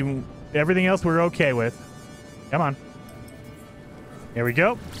everything else we're okay with. Come on. There we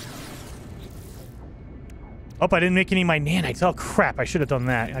go. Oh, I didn't make any of my nanites. Oh, crap. I should have done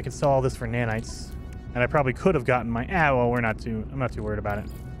that. I could sell all this for nanites. And I probably could have gotten my... Ah, well, I'm not too worried about it.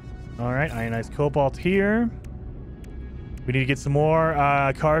 All right, ionized cobalt here. We need to get some more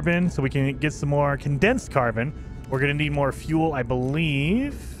carbon so we can get some more condensed carbon. We're going to need more fuel, I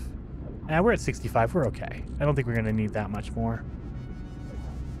believe. We're at 65. We're okay. I don't think we're going to need that much more.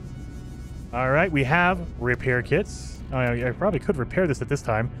 All right, we have repair kits. Oh, I probably could repair this at this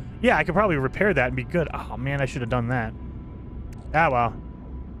time. Yeah, I could probably repair that and be good. Oh, man, I should have done that. Ah, well.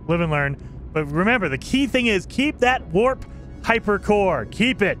 Live and learn. But remember, the key thing is keep that warp hypercore.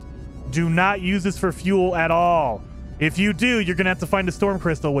 Keep it. Do not use this for fuel at all. If you do, you're going to have to find a storm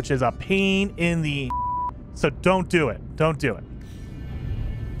crystal, which is a pain in the... So don't do it. Don't do it.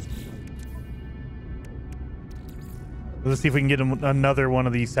 Let's see if we can get another one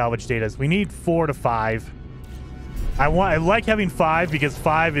of these salvage datas. We need 4 to 5. I like having 5 because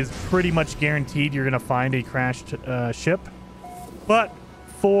 5 is pretty much guaranteed you're going to find a crashed ship. But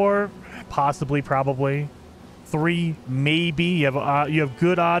 4, possibly, probably. 3, maybe. You have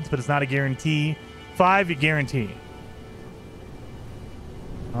good odds, but it's not a guarantee. 5, you guarantee.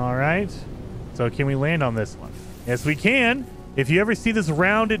 All right. So can we land on this one? Yes, we can. If you ever see this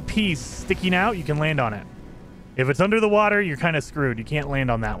rounded piece sticking out, you can land on it. If it's under the water, you're kind of screwed. You can't land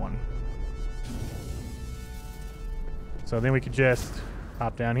on that one. So then we could just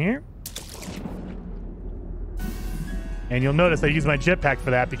hop down here. And you'll notice I use my jetpack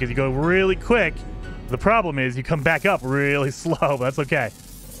for that because you go really quick. The problem is you come back up really slow, but that's okay.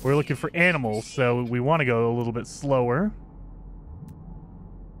 We're looking for animals, so we want to go a little bit slower.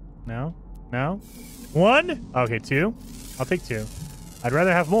 No? No? 1? Okay, 2. I'll take 2. I'd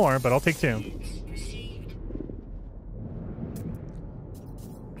rather have more, but I'll take 2.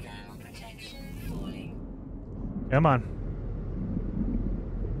 Come on.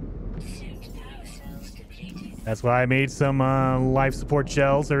 That's why I made some life support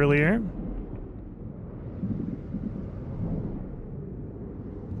shells earlier.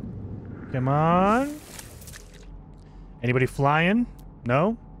 Come on. Anybody flying?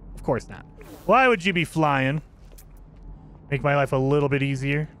 No? Of course not. Why would you be flying? Make my life a little bit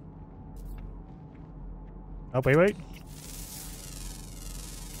easier. Oh, wait.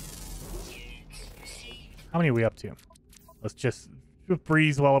 How many are we up to? Let's just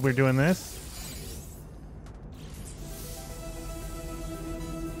breeze while we're doing this.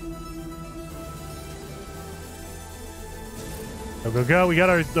 Go, go, go. We got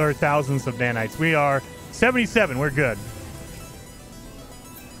our thousands of nanites. We are 77. We're good.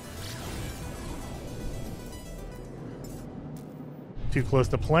 Too close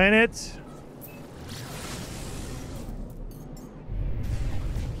to planet.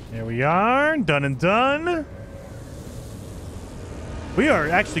 There we are. Done and done. We are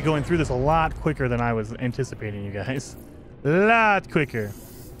actually going through this a lot quicker than I was anticipating, you guys. A lot quicker.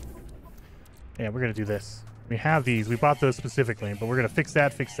 Yeah, we're going to do this. We have these. We bought those specifically, but we're going to fix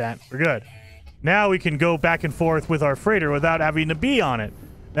that, fix that. We're good. Now we can go back and forth with our freighter without having to be on it.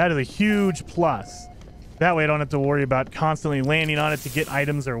 That is a huge plus. That way I don't have to worry about constantly landing on it to get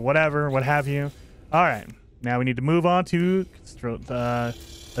items or whatever, what have you. All right. Now we need to move on to a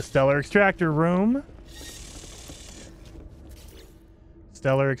stellar extractor room.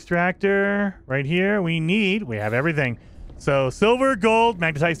 Stellar extractor right here. We have everything. So silver, gold,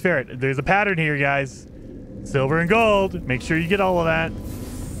 magnetized ferret. There's a pattern here, guys. Silver and gold. Make sure you get all of that.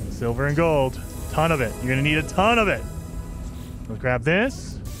 Silver and gold. Ton of it. You're gonna need a ton of it. Let's grab this.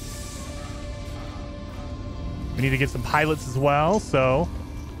 We need to get some pilots as well. So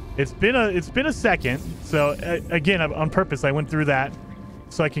it's been a second. So again, on purpose, I went through that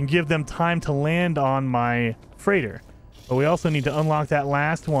so I can give them time to land on my freighter. But we also need to unlock that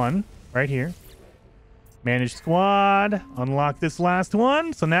last one right here. Manage squad. Unlock this last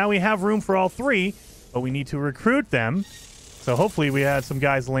one. So now we have room for all three, but we need to recruit them. So hopefully we had some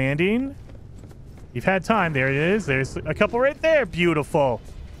guys landing. You've had time. There it is. There's a couple right there. Beautiful.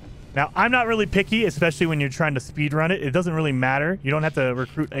 Now, I'm not really picky, especially when you're trying to speed run it. It doesn't really matter. You don't have to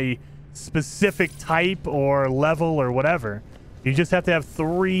recruit a specific type or level or whatever. You just have to have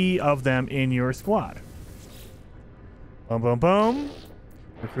 3 of them in your squad. Boom, boom, boom.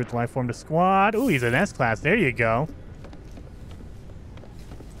 Recruit the life form to squad. Ooh, he's an S-class. There you go.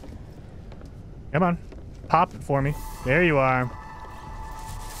 Come on. Pop it for me. There you are.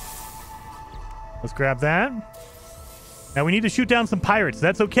 Let's grab that. Now we need to shoot down some pirates.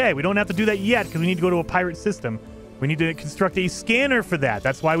 That's okay. We don't have to do that yet because we need to go to a pirate system. We need to construct a scanner for that.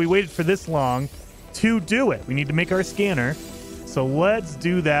 That's why we waited for this long to do it. We need to make our scanner. So let's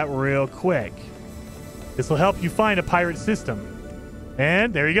do that real quick. This will help you find a pirate system.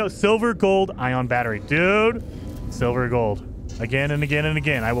 And there you go. Silver, gold, ion battery. Dude, silver, gold. Again and again and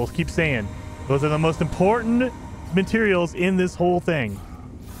again. I will keep saying those are the most important materials in this whole thing.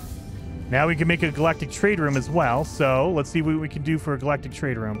 Now we can make a galactic trade room as well. So let's see what we can do for a galactic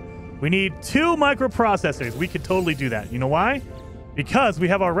trade room. We need 2 microprocessors. We could totally do that. You know why? Because we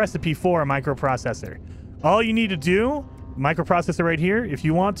have our recipe for a microprocessor. All you need to do, microprocessor right here, if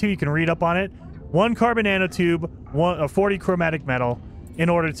you want to, you can read up on it. 1 carbon nanotube, 40 chromatic metal in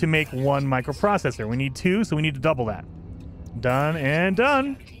order to make 1 microprocessor. We need 2, so we need to double that. Done and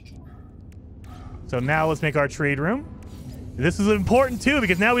done. So now let's make our trade room. This is important too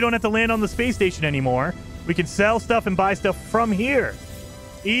because now we don't have to land on the space station anymore. We can sell stuff and buy stuff from here.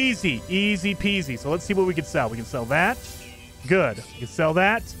 Easy, easy peasy. So let's see what we can sell. We can sell that. Good. We can sell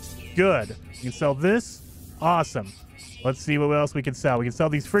that. Good. We can sell this. Awesome. Let's see what else we can sell. We can sell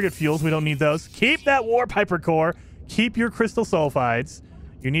these frigate fuels. We don't need those. Keep that Warpiper core. Keep your crystal sulfides.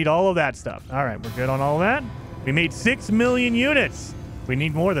 You need all of that stuff. All right, we're good on all of that. We made 6 million units. We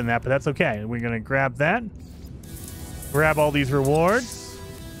need more than that, but that's okay. We're going to grab that. Grab all these rewards.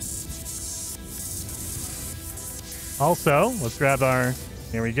 Also, let's grab our...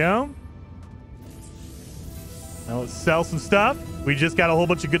 Here we go. Now let's sell some stuff. We just got a whole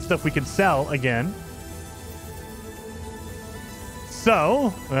bunch of good stuff we can sell again.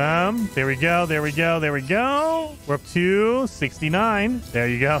 So, there we go, there we go, there we go. We're up to 69. There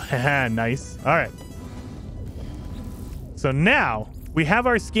you go. Nice. All right. So now we have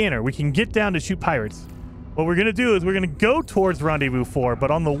our scanner. We can get down to shoot pirates. What we're going to do is we're going to go towards Rendezvous 4, but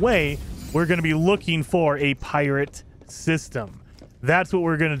on the way, we're going to be looking for a pirate system. That's what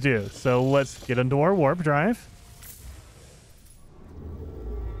we're going to do. So let's get into our warp drive.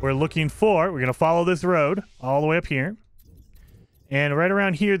 We're looking for, we're going to follow this road all the way up here. And right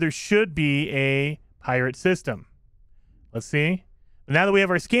around here, there should be a pirate system. Let's see. Now that we have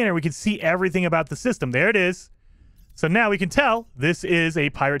our scanner, we can see everything about the system. There it is. So now we can tell this is a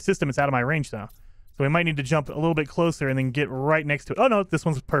pirate system. It's out of my range, though. So we might need to jump a little bit closer and then get right next to it. Oh, no, this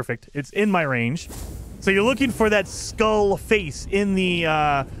one's perfect. It's in my range. So you're looking for that skull face in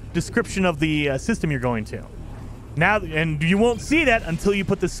the description of the system you're going to. Now, and you won't see that until you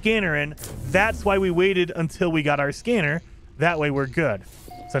put the scanner in. That's why we waited until we got our scanner. That way we're good.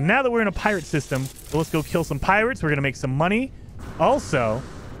 So now that we're in a pirate system, let's go kill some pirates. We're going to make some money. Also,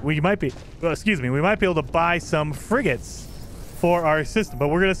 we might be, well, excuse me, we might be able to buy some frigates for our system, but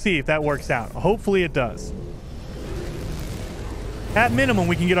we're going to see if that works out. Hopefully it does. At minimum,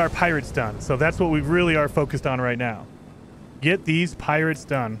 we can get our pirates done. So that's what we really are focused on right now. Get these pirates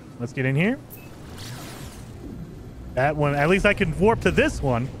done. Let's get in here. That one, at least I can warp to this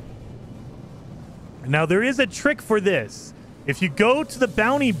one. Now, there is a trick for this. If you go to the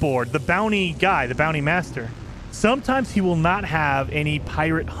bounty board, the bounty guy, the bounty master, sometimes he will not have any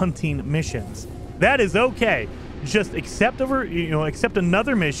pirate hunting missions. That is okay. Just accept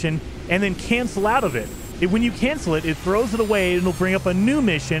another mission and then cancel out of it. When you cancel it, it throws it away and it'll bring up a new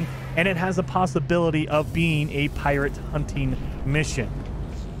mission, and it has a possibility of being a pirate hunting mission.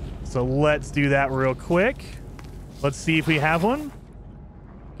 So let's do that real quick. Let's see if we have one.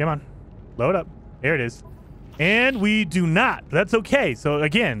 Come on. Load up. There it is. And we do not. That's okay. So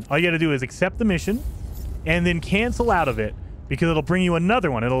again, all you got to do is accept the mission and then cancel out of it, because it'll bring you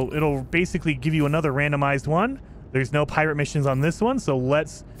another one. It'll basically give you another randomized one. There's no pirate missions on this one, so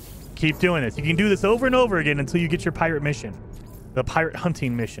let's keep doing this. You can do this over and over again until you get your pirate mission. The pirate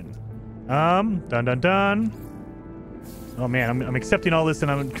hunting mission. Dun dun dun. Oh man, I'm accepting all this and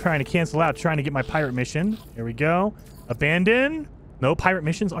I'm trying to cancel out, trying to get my pirate mission. Here we go. Abandon. No pirate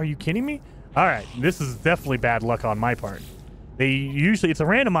missions? Are you kidding me? All right, this is definitely bad luck on my part. It's a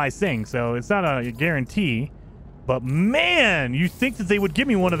randomized thing, so it's not a guarantee. But man, you think that they would give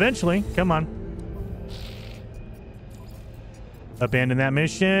me one eventually. Come on. Abandon that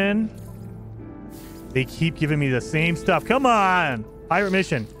mission. They keep giving me the same stuff. Come on. Pirate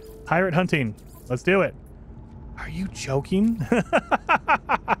mission. Pirate hunting. Let's do it. Are you joking?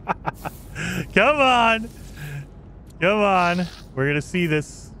 Come on. Come on. We're going to see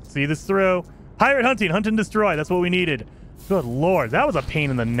this through. Pirate hunting. Hunt and destroy. That's what we needed. Good Lord. That was a pain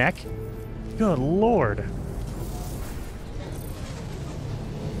in the neck. Good Lord.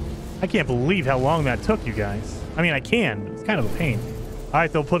 I can't believe how long that took, you guys. I mean, I can. It's kind of a pain. All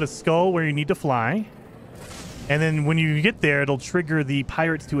right, they'll put a skull where you need to fly. And then when you get there, it'll trigger the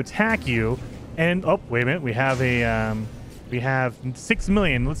pirates to attack you. And, oh, wait a minute. We have 6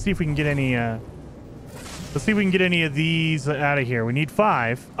 million. Let's see if we can get any, let's see if we can get any of these out of here. We need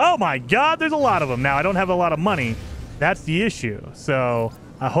 5. Oh my God, there's a lot of them. Now, I don't have a lot of money. That's the issue. So,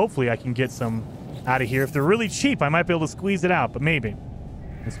 hopefully I can get some out of here. If they're really cheap, I might be able to squeeze it out, but maybe.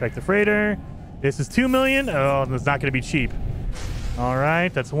 Inspect the freighter. This is 2 million. Oh, it's not going to be cheap. All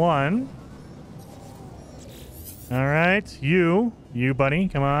right, that's 1. All right, you buddy,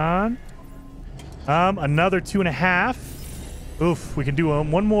 come on. Another 2.5. Oof, we can do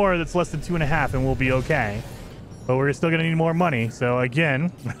one more that's less than 2.5 and we'll be okay. But we're still going to need more money. So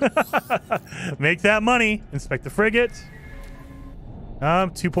again, make that money. Inspect the frigate.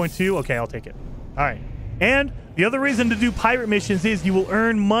 2.2. Okay, I'll take it. All right. And the other reason to do pirate missions is you will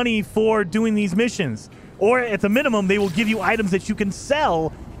earn money for doing these missions. Or at the minimum, they will give you items that you can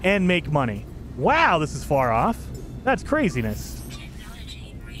sell and make money. Wow, this is far off. That's craziness.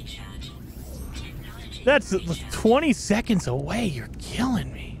 That's 20 seconds away. You're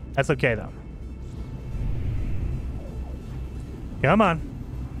killing me. That's okay, though. Come on.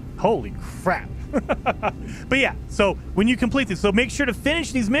 Holy crap. But yeah, so when you complete this, so make sure to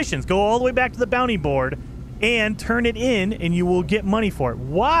finish these missions. Go all the way back to the bounty board and turn it in, and you will get money for it.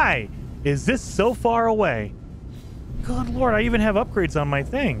 Why is this so far away? Good Lord, I even have upgrades on my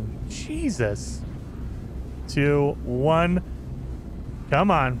thing. Jesus. 2, 1.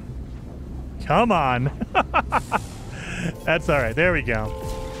 Come on. Come on. That's all right. There we go.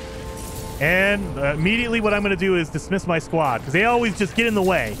 And immediately what I'm going to do is dismiss my squad, because they always just get in the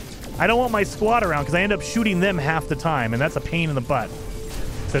way. I don't want my squad around because I end up shooting them half the time, and that's a pain in the butt.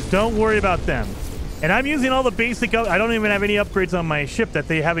 So don't worry about them. And I'm using all the basic... I don't even have any upgrades on my ship that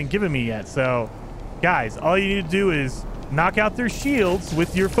they haven't given me yet. So, guys, all you need to do is knock out their shields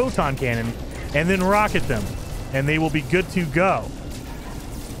with your photon cannon and then rocket them. And they will be good to go.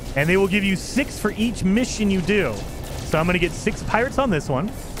 And they will give you 6 for each mission you do. So I'm going to get 6 pirates on this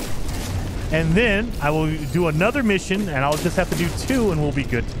one. And then I will do another mission, and I'll just have to do 2, and we'll be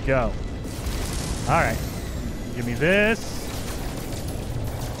good to go. All right. Give me this.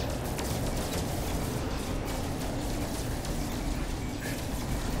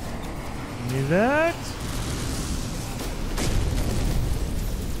 Give me that.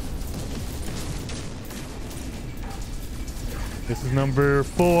 This is number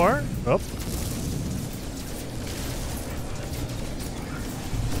 4. Oh.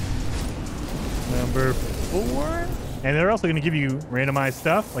 Number 4. And they're also going to give you randomized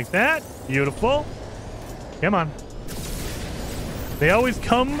stuff like that. Beautiful. Come on. They always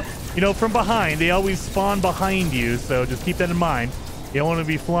come, you know, from behind. They always spawn behind you, so just keep that in mind. You don't want to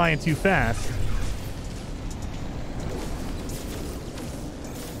be flying too fast.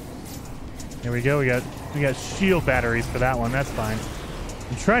 Here we go. We got shield batteries for that one. That's fine.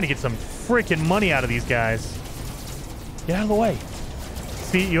 I'm trying to get some freaking money out of these guys. Get out of the way.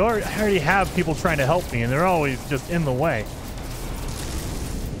 See, I already have people trying to help me, and they're always just in the way.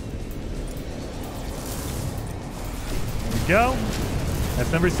 There we go.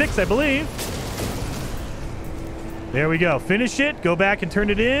 That's number 6, I believe. There we go. Finish it. Go back and turn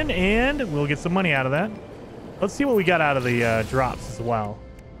it in, and we'll get some money out of that. Let's see what we got out of the drops as well.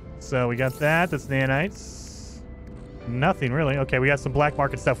 So we got that. That's nanites. Nothing, really. Okay, we got some black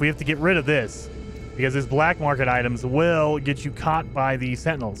market stuff. We have to get rid of this. We because his black market items will get you caught by the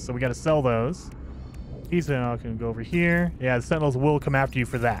sentinels. So we got to sell those. He's can go over here. Yeah, the sentinels will come after you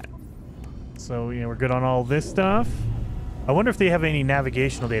for that. So, you know, we're good on all this stuff. I wonder if they have any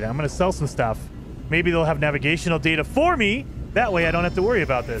navigational data. I'm going to sell some stuff. Maybe they'll have navigational data for me. That way I don't have to worry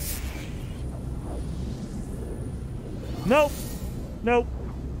about this. Nope. Nope.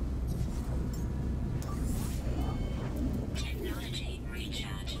 Technology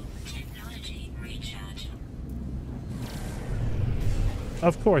recharge. Technology recharge.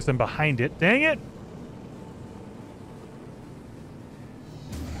 Of course, I'm behind it. Dang it.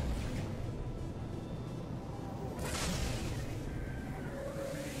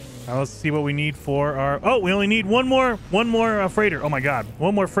 Now let's see what we need for our... Oh, we only need one more freighter. Oh my god,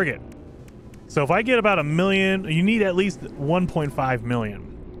 one more frigate. So if I get about 1 million, you need at least 1.5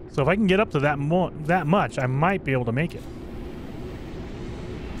 million. So if I can get up to that much, I might be able to make it.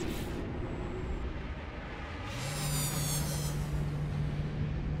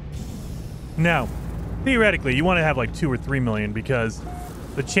 Now, theoretically, you want to have like 2 or 3 million because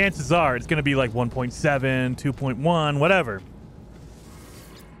the chances are it's going to be like 1.7, 2.1, whatever.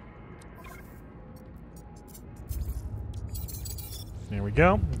 There we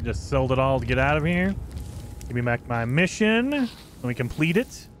go. Just sold it all to get out of here. Give me back my mission. Let me complete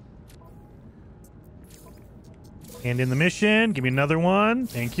it. And in the mission, give me another one.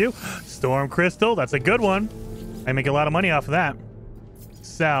 Thank you. Storm Crystal. That's a good one. I make a lot of money off of that.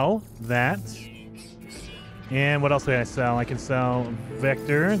 Sell that. And what else can I sell? I can sell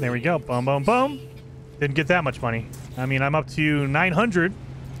Vector. There we go. Boom, boom, boom. Didn't get that much money. I mean, I'm up to 900.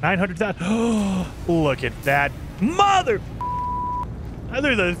 900,000. Look at that. Mother...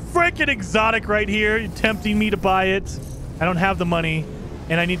 There's a freaking exotic right here tempting me to buy it. I don't have the money,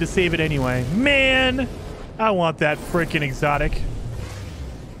 and I need to save it anyway. Man, I want that freaking exotic.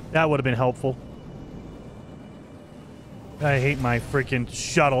 That would have been helpful. I hate my freaking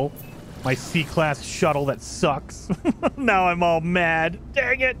shuttle. My C-class shuttle that sucks. Now I'm all mad.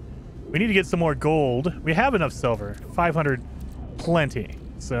 Dang it. We need to get some more gold. We have enough silver. 500 plenty.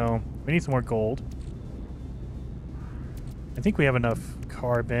 So we need some more gold. I think we have enough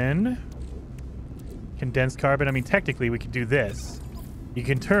carbon. Condensed carbon. I mean, technically, we could do this. You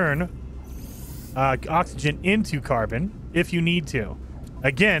can turn oxygen into carbon if you need to.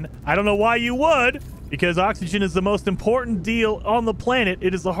 Again, I don't know why you would, because oxygen is the most important deal on the planet.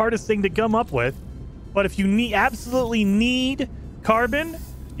 It is the hardest thing to come up with. But if you absolutely need carbon,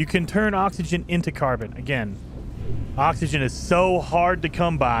 you can turn oxygen into carbon. Again, oxygen is so hard to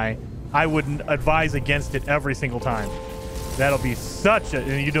come by. I wouldn't advise against it every single time. That'll be such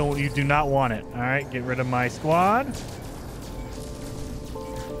a... You do not want it. All right, get rid of my squad.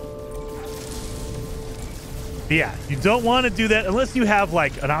 Yeah, you don't want to do that unless you have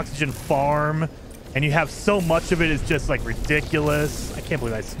like an oxygen farm and you have so much of it, it's just like ridiculous. I can't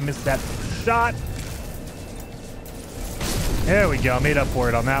believe I missed that shot. There we go. Made up for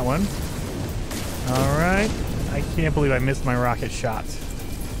it on that one. All right. I can't believe I missed my rocket shot.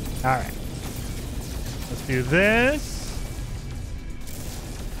 All right. Let's do this.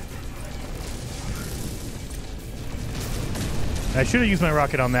 I should have used my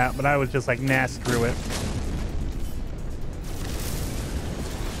rocket on that, but I was just like, nah, screw it.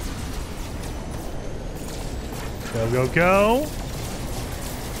 Go, go, go.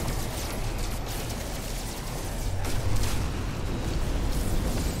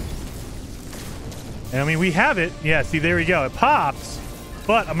 And I mean, we have it. Yeah, see, there we go. It pops.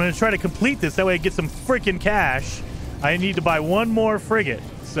 But I'm going to try to complete this. That way I get some freaking cash. I need to buy one more frigate.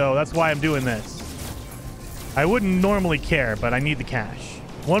 So that's why I'm doing this. I wouldn't normally care, but I need the cash.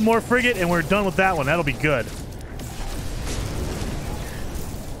 One more frigate and we're done with that one. That'll be good.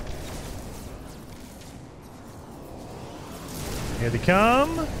 Here they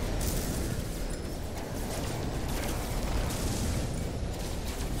come.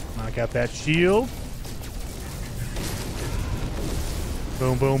 Knock out that shield.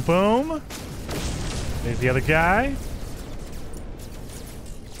 Boom, boom, boom. There's the other guy.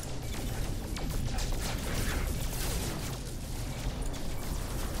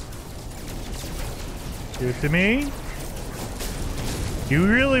 Give it to me. You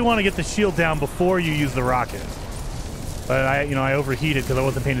really want to get the shield down before you use the rocket. But I overheated because I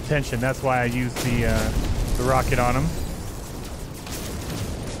wasn't paying attention. That's why I used the rocket on him.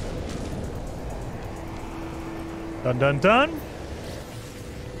 Done, done, done.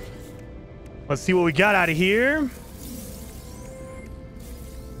 Let's see what we got out of here.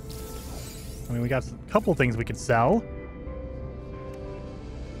 I mean, we got a couple things we could sell.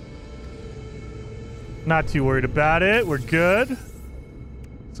 Not too worried about it. We're good.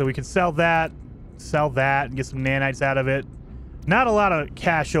 So we can sell that. sell that and get some nanites out of it. Not a lot of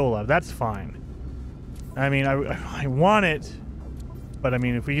cashola. That's fine. I mean, I want it, but I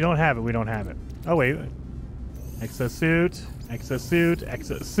mean, if we don't have it, we don't have it. Oh, wait. Exosuit, exosuit,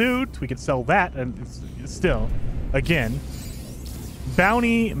 exosuit. We could sell that, and it's still, again,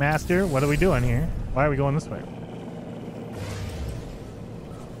 bounty master. What are we doing here? Why are we going this way?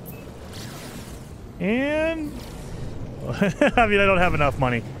 And I mean, I don't have enough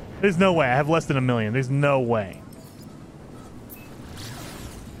money. There's no way. I have less than $1 million. There's no way.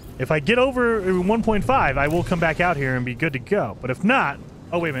 If I get over 1.5, I will come back out here and be good to go. But if not,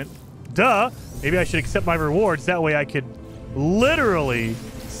 oh, wait a minute. Duh. Maybe I should accept my rewards. That way I could literally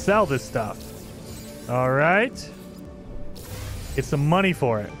sell this stuff. All right. Get some money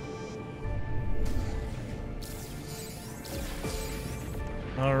for it.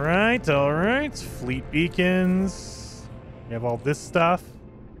 All right. All right. Fleet beacons. We have all this stuff.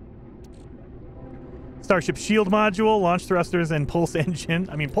 Starship shield module, launch thrusters, and pulse engine.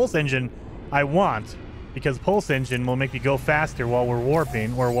 I mean, pulse engine I want, because pulse engine will make me go faster while we're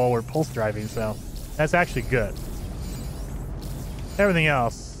warping or while we're pulse driving, so that's actually good. Everything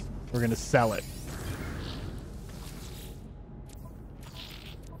else, we're going to sell it.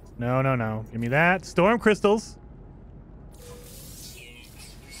 No, no, no. Give me that. Storm crystals.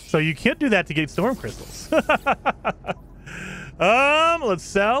 So you can't do that to get storm crystals. Let's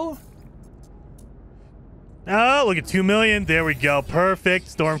sell. Oh, look at 2 million. There we go. Perfect.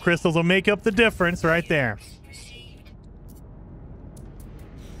 Storm crystals will make up the difference right there.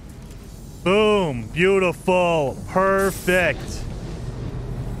 Boom. Beautiful. Perfect.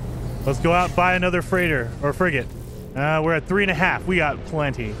 Let's go out and buy another freighter or frigate. We're at 3.5. We got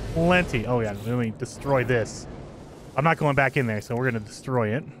plenty. Plenty. Oh, yeah. Let me destroy this. I'm not going back in there, so we're going to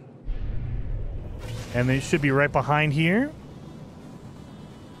destroy it. And they should be right behind here.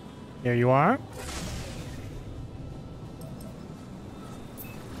 There you are.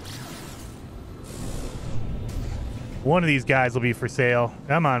 One of these guys will be for sale.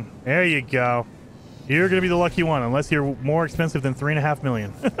 Come on. There you go. You're going to be the lucky one, unless you're more expensive than 3.5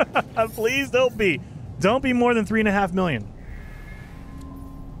 million. Please don't be. Don't be more than 3.5 million.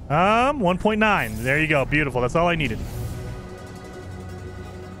 1.9. There you go. Beautiful. That's all I needed.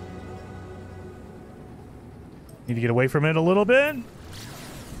 Need to get away from it a little bit.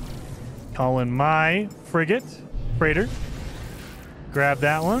 Call in my freighter. Grab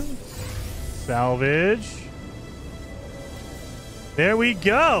that one. Salvage. There we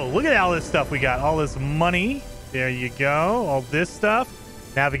go. Look at all this stuff we got. All this money. There you go. All this stuff.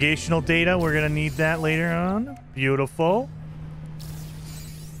 Navigational data. We're going to need that later on. Beautiful.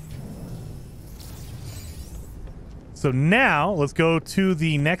 So now let's go to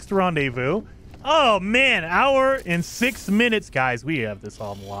the next rendezvous. Oh, man. Hour and 6 minutes. Guys, we have this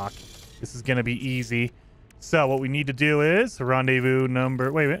all locked. This is going to be easy. So what we need to do is rendezvous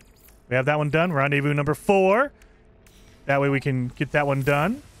number... Wait a minute. We have that one done. Rendezvous number 4. That way we can get that one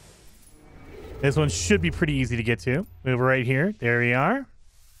done. This one should be pretty easy to get to. Move right here. There we are.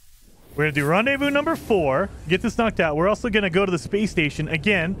 We're going to do rendezvous number 4. Get this knocked out. We're also going to go to the space station.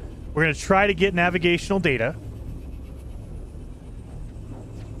 Again, we're going to try to get navigational data.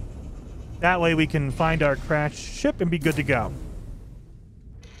 That way we can find our crashed ship and be good to go.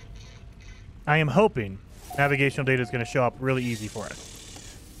 I am hoping navigational data is going to show up really easy for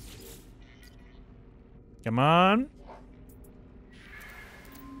us. Come on.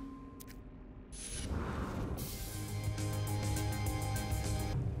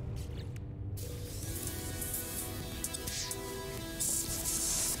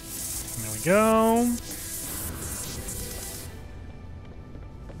 There we go.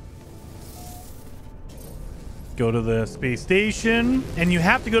 Go to the space station, and you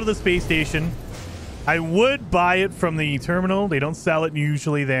have to go to the space station. I would buy it from the terminal. They don't sell it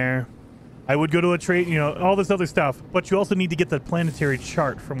usually there. I would go to a trade, you know, all this other stuff, but you also need to get the planetary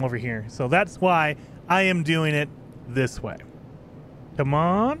chart from over here. So that's why I am doing it this way. Come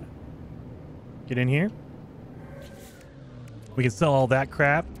on. Get in here. We can sell all that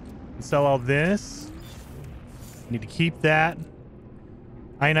crap. We can sell all this. Need to keep that.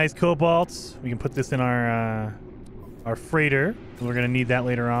 Ionized cobalt. We can put this in our freighter. We're going to need that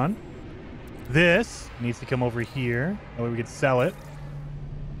later on. This needs to come over here. That way we can sell it.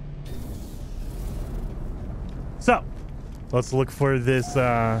 So, let's look for this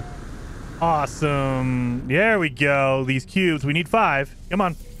awesome... There we go. These cubes. We need 5. Come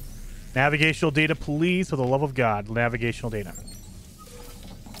on. Navigational data, please. For the love of God. Navigational data.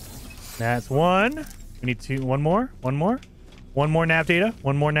 That's 1. We need 2. One more. One more. One more nav data.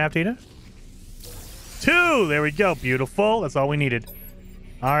 One more nav data. 2. There we go. Beautiful. That's all we needed.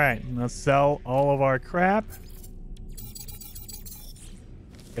 All right, let's sell all of our crap.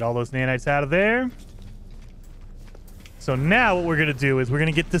 Get all those nanites out of there. So now what we're going to do is we're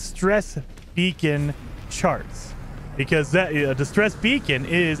going to get distress beacon charts. Because that a distress beacon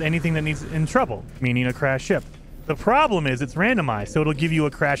is anything that needs in trouble, meaning a crashed ship. The problem is it's randomized, so it'll give you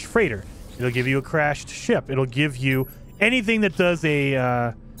a crashed freighter. It'll give you a crashed ship. It'll give you anything that does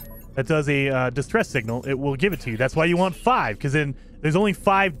a distress signal. It will give it to you. That's why you want 5, because then there's only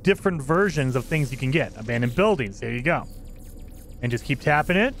 5 different versions of things you can get. Abandoned buildings. There you go. And just keep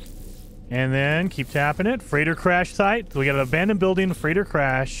tapping it. And then keep tapping it. Freighter crash site. So we got an abandoned building, freighter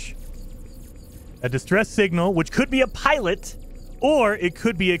crash. A distress signal, which could be a pilot, or it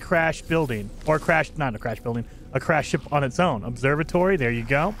could be a crashed building. Or not a crashed building, a crashed ship on its own. Observatory. There you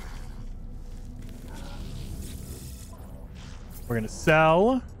go. We're going to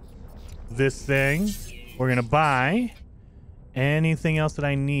sell this thing. We're going to buy anything else that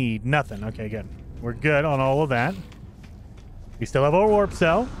I need. Nothing. Okay, good. We're good on all of that. We still have our warp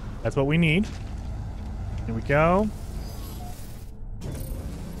cell. That's what we need. Here we go.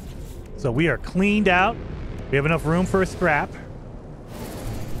 So we are cleaned out. We have enough room for a scrap.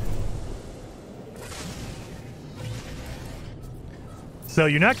 So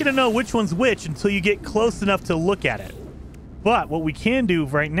you're not going to know which one's which until you get close enough to look at it. But what we can do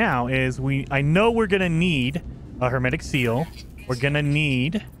right now is I know we're going to need a hermetic seal. We're going to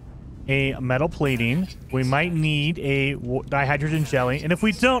need a metal plating. We might need a dihydrogen jelly. And if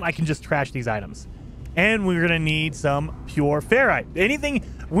we don't, I can just trash these items. And we're going to need some pure ferrite. Anything,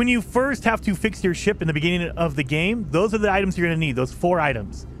 when you first have to fix your ship in the beginning of the game, those are the items you're going to need. Those 4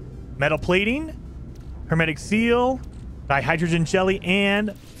 items. Metal plating, hermetic seal, dihydrogen jelly,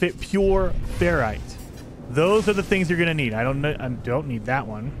 and pure ferrite. Those are the things you're going to need. I don't need that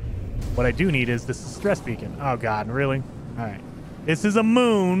one. What I do need is this stress beacon. Oh, God. Really? All right. This is a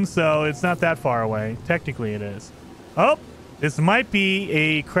moon, so it's not that far away. Technically, it is. Oh, this might be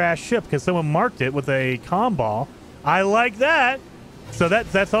a crashed ship because someone marked it with a comm ball. I like that. So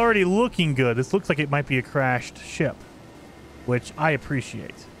that's already looking good. This looks like it might be a crashed ship, which I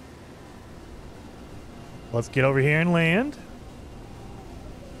appreciate. Let's get over here and land.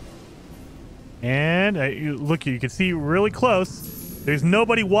 And look, you can see really close. There's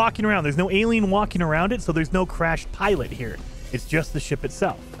nobody walking around. There's no alien walking around it, so there's no crashed pilot here. It's just the ship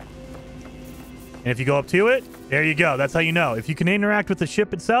itself. And if you go up to it, there you go. That's how you know. If you can interact with the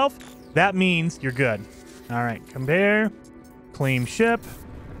ship itself, that means you're good. All right, compare, claim ship.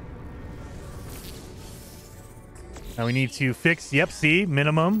 Now we need to fix, yep, see,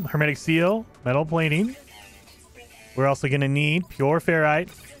 minimum, hermetic seal, metal plating. We're also going to need pure ferrite.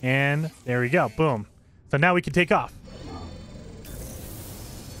 And there we go. Boom. So now we can take off.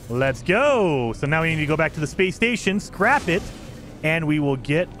 Let's go. So now we need to go back to the space station, scrap it, and we will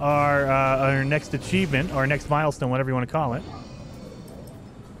get our next achievement, our next milestone, whatever you want to call it.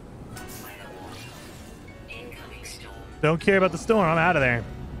 Don't care about the storm. I'm out of there.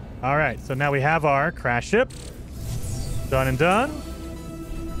 All right. So now we have our crash ship. Done and done.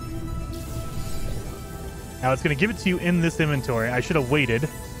 Now it's going to give it to you in this inventory. I should have waited.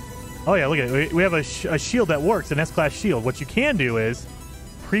 Oh, yeah, look at it. We have a shield that works, an S-Class shield. What you can do is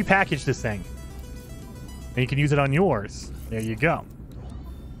pre-package this thing. And you can use it on yours. There you go.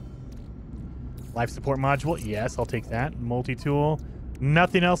 Life support module. Yes, I'll take that. Multi-tool.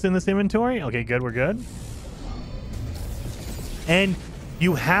 Nothing else in this inventory? Okay, good. We're good. And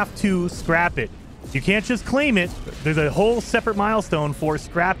you have to scrap it. You can't just claim it. There's a whole separate milestone for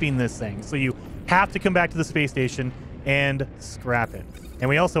scrapping this thing. So you have to come back to the space station and scrap it. And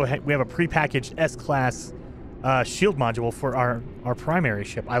we also we have a prepackaged S-Class shield module for our primary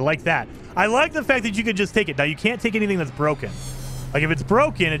ship. I like that. I like the fact that you could just take it. Now, you can't take anything that's broken. Like, if it's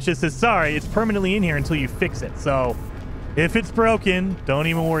broken, it just says, sorry, it's permanently in here until you fix it. So, if it's broken, don't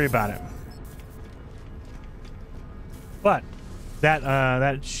even worry about it. But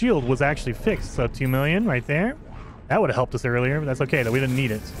that shield was actually fixed. So, 2 million right there. That would have helped us earlier, but that's okay, though. We didn't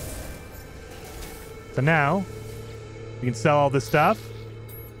need it. So now, we can sell all this stuff.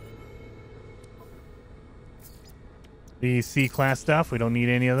 The C-Class stuff, we don't need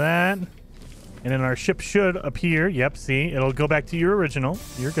any of that. And then our ship should appear. Yep, see, it'll go back to your original.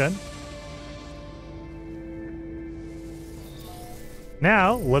 You're good.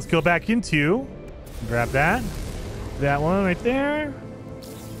 Now, let's go back into, grab that. That one right there.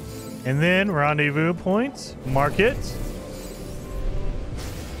 And then rendezvous point, mark it.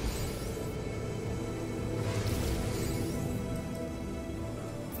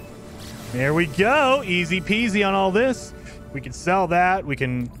 There we go. Easy peasy on all this. We can sell that. We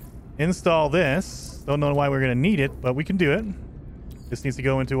can install this. Don't know why we're going to need it, but we can do it. This needs to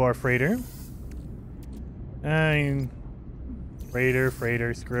go into our freighter.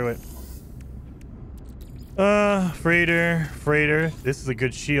 Freighter, screw it. Freighter. This is a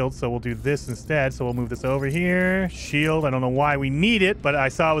good shield, so we'll do this instead. So we'll move this over here. Shield, I don't know why we need it, but I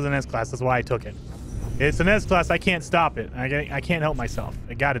saw it was an S-Class. That's why I took it. It's an S-Class. I can't stop it. I can't help myself.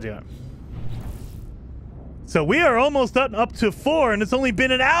 I got to do it. So we are almost up to 4, and it's only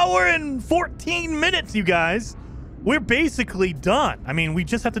been an hour and 14 minutes, you guys. We're basically done. I mean, we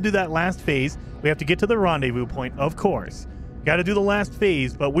just have to do that last phase. We have to get to the rendezvous point, of course. Got to do the last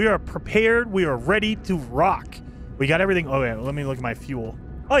phase, but we are prepared. We are ready to rock. We got everything. Oh, yeah. Let me look at my fuel.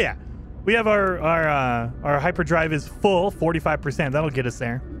 Oh, yeah. We have our hyperdrive is full, 45%. That'll get us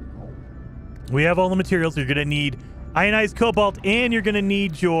there. We have all the materials. You're going to need ionized cobalt, and you're going to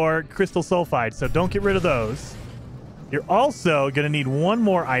need your crystal sulfide, so don't get rid of those. You're also going to need one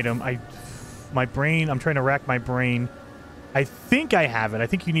more item. My brain, I'm trying to rack my brain. I think I have it. I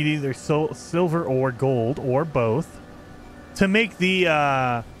think you need either silver or gold or both to make the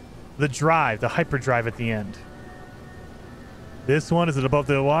drive, the hyperdrive at the end. This one, is it above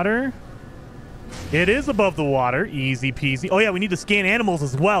the water? It is above the water. Easy peasy. Oh, yeah, we need to scan animals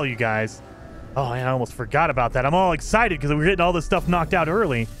as well, you guys. Oh, I almost forgot about that. I'm all excited because we're getting all this stuff knocked out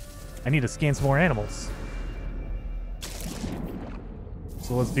early. I need to scan some more animals.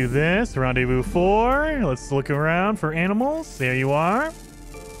 So let's do this. Rendezvous 4. Let's look around for animals. There you are.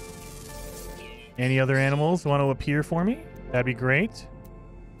 Any other animals want to appear for me? That'd be great.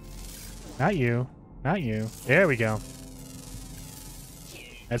 Not you. Not you. There we go.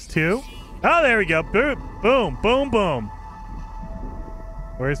 That's 2. Oh, there we go. Boom, boom, boom, boom.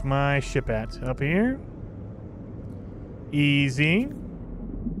 Where's my ship at? Up here? Easy.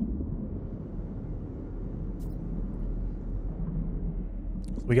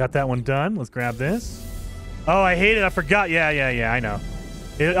 We got that one done. Let's grab this. Oh, I hate it. I forgot. Yeah, I know.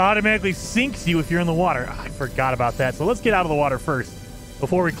 It automatically sinks you if you're in the water. I forgot about that. So let's get out of the water first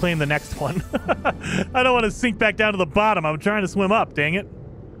before we claim the next one. I don't want to sink back down to the bottom. I'm trying to swim up, dang it.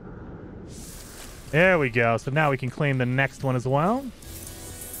 There we go. So now we can claim the next one as well.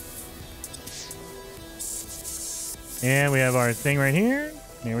 And we have our thing right here.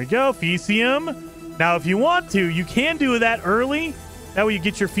 There we go. Fecium. Now, if you want to, you can do that early. That way you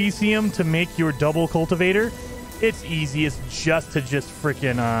get your Fecium to make your double cultivator. It's easy. It's just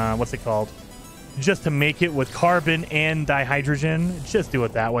freaking, what's it called? Just to make it with carbon and dihydrogen. Just do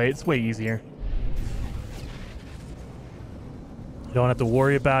it that way. It's way easier. You don't have to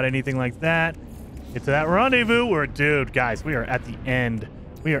worry about anything like that. Get to that rendezvous. Dude, guys, we are at the end.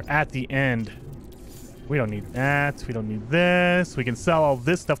 We are at the end. We don't need that. We don't need this. We can sell all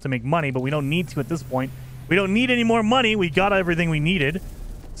this stuff to make money, but we don't need to at this point. We don't need any more money. We got everything we needed.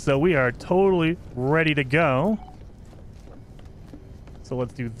 So we are totally ready to go. So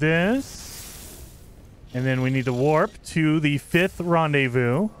let's do this. And then we need to warp to the 5th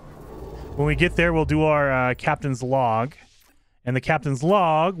rendezvous. When we get there, we'll do our captain's log. And the captain's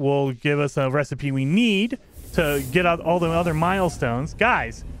log will give us a recipe we need to get out all the other milestones.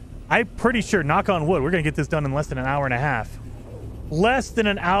 Guys, I'm pretty sure, knock on wood, we're going to get this done in less than an hour and a half. Less than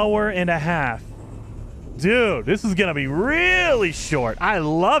an hour and a half. Dude, this is going to be really short. I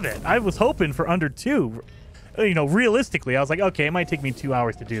love it. I was hoping for under 2. You know, realistically, I was like, okay, it might take me 2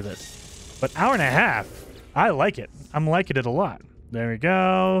 hours to do this. But hour and a half, I like it. I'm liking it a lot. There we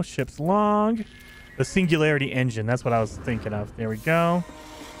go. Ship's log. The Singularity engine. That's what I was thinking of. There we go.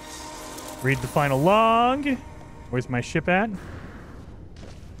 Read the final log. Where's my ship at?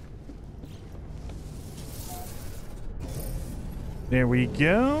 There we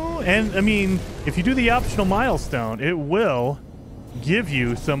go. And, I mean, if you do the optional milestone, it will give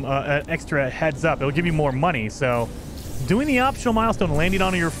you some extra heads up. It'll give you more money. So, doing the optional milestone, landing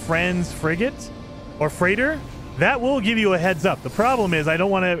on your friend's frigate or freighter, that will give you a heads up. The problem is I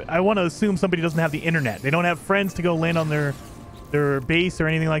want to assume somebody doesn't have the internet. They don't have friends to go land on their base or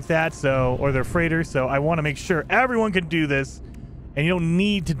anything like that, so, or their freighter. So I want to make sure everyone can do this, and you don't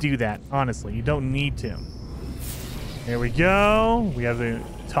need to do that. Honestly, you don't need to. There we go. We have to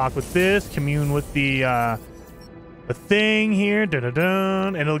talk with this, commune with the thing here,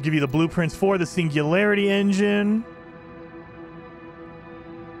 and it'll give you the blueprints for the Singularity engine.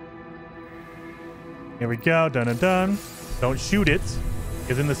 Here we go. Done. Don't shoot it,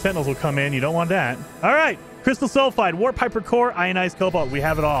 because then the sentinels will come in. You don't want that. All right. Crystal sulfide, warp hypercore, ionized cobalt. We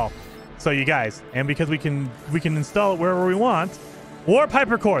have it all. So you guys, and because we can install it wherever we want. Warp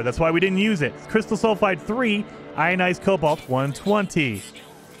hypercore. That's why we didn't use it. Crystal sulfide 3, ionized cobalt 120.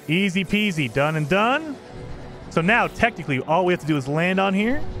 Easy peasy. Done and done. So now technically all we have to do is land on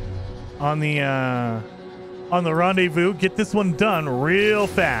here, on the on the rendezvous, get this one done real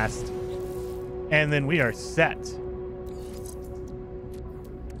fast, and then we are set.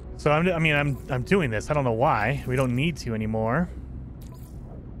 So I'm doing this. I don't know why. We don't need to anymore.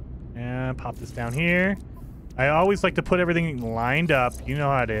 And pop this down here. I always like to put everything lined up. You know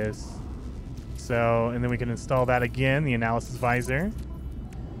how it is. So, and then we can install that again, the analysis visor.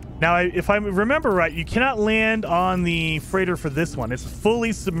 Now, if I remember right, you cannot land on the freighter for this one. It's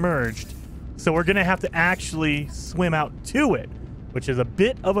fully submerged. So we're going to have to actually swim out to it, which is a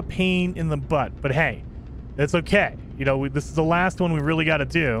bit of a pain in the butt. But hey, that's okay. You know, this is the last one we really got to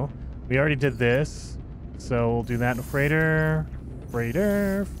do. We already did this. So we'll do that in a freighter.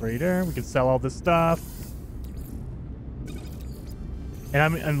 Freighter. We can sell all this stuff. And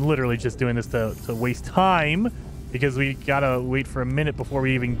I'm literally just doing this to waste time, because we gotta wait for a minute before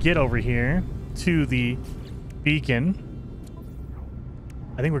we even get over here to the beacon.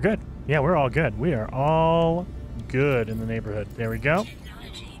 I think we're good. Yeah, we're all good. We are all good in the neighborhood. There we go.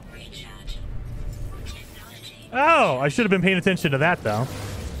 Oh, I should have been paying attention to that, though.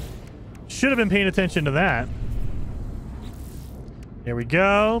 Should have been paying attention to that. There we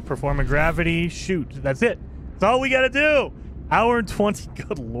go. Perform a gravity. Shoot. That's it. That's all we gotta do. Hour and 20.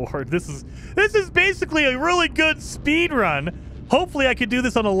 Good lord. This is basically a really good speed run. Hopefully I could do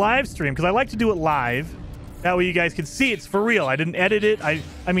this on a live stream, because I like to do it live. That way you guys can see it's for real. I didn't edit it. I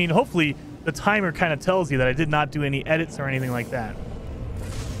mean, hopefully the timer kind of tells you that I did not do any edits or anything like that.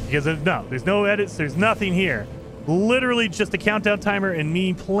 Because there's no edits. There's nothing here. Literally just a countdown timer and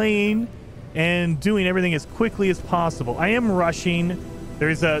me playing and doing everything as quickly as possible. I am rushing.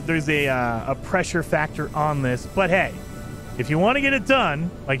 There's a pressure factor on this, but hey, if you want to get it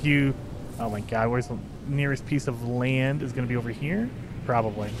done, like you... Oh my god, where's the nearest piece of land? Is going to be over here?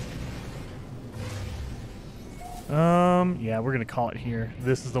 Probably. Yeah, we're going to call it here.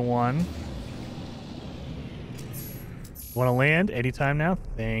 This is the one. Want to land anytime now?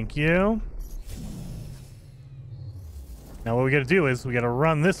 Thank you. Now what we got to do is we got to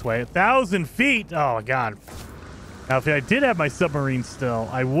run this way. 1,000 feet! Oh my god. Now if I did have my submarine still,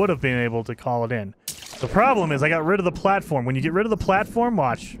 I would have been able to call it in. The problem is I got rid of the platform. When you get rid of the platform,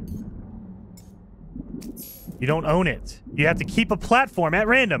 watch. You don't own it. You have to keep a platform at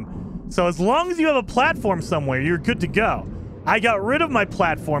random. So as long as you have a platform somewhere, you're good to go. I got rid of my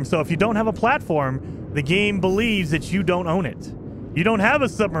platform, so if you don't have a platform, the game believes that you don't own it. You don't have a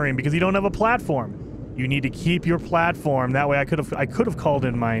submarine because you don't have a platform. You need to keep your platform. That way I could have called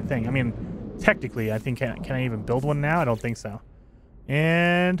in my thing. I mean, technically, I think, can I even build one now? I don't think so.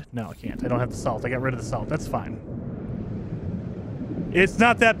 And no, I can't. I don't have the salt. I got rid of the salt. That's fine. It's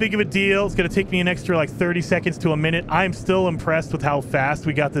not that big of a deal. It's going to take me an extra like 30 seconds to a minute. I'm still impressed with how fast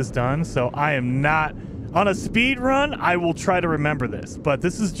we got this done. So I am not on a speed run. I will try to remember this, but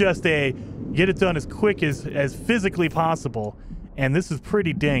this is just a get it done as quick as physically possible. And this is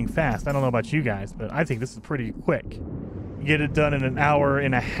pretty dang fast. I don't know about you guys, but I think this is pretty quick. Get it done in an hour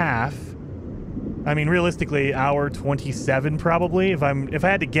and a half. I mean, realistically, hour 27 probably. If I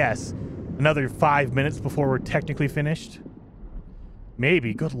had to guess, another 5 minutes before we're technically finished.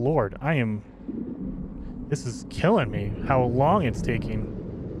 Maybe. Good lord, this is killing me. How long it's taking.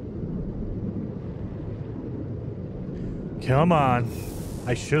 Come on.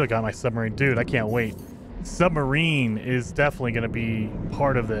 I should have got my submarine, dude. I can't wait. Submarine is definitely going to be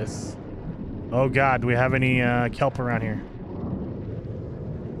part of this. Oh god, do we have any kelp around here?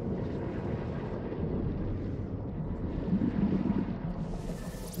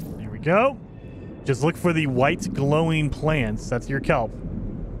 Go. Just look for the white glowing plants. That's your kelp.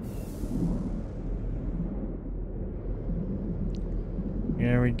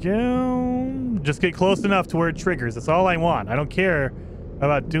 There we go. Just get close enough to where it triggers. That's all I want. I don't care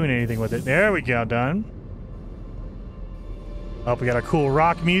about doing anything with it. There we go. Done. Oh, we got our cool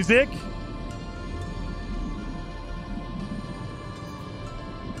rock music.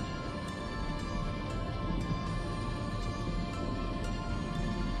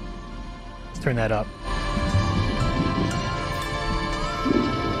 Turn that up.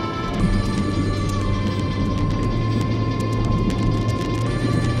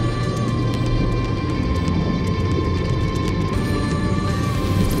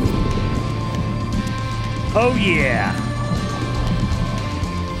 Oh yeah.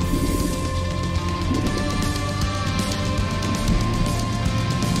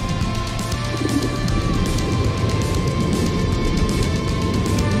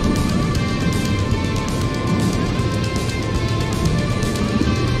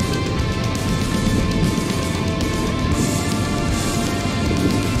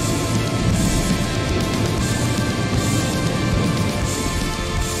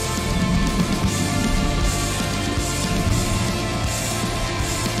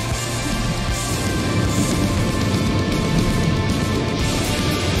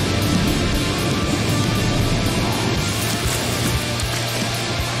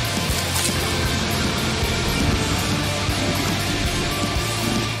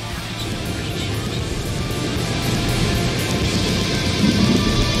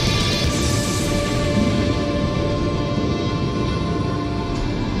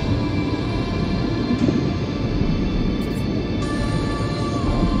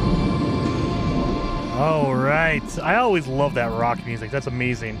 All right. I always love that rock music. That's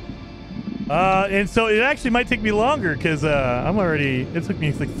amazing. And so it actually might take me longer because it took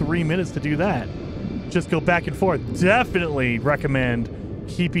me like 3 minutes to do that. Just go back and forth. Definitely recommend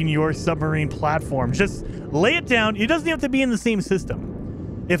keeping your submarine platform. Just lay it down. It doesn't have to be in the same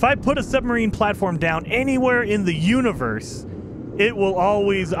system. If I put a submarine platform down anywhere in the universe, I'll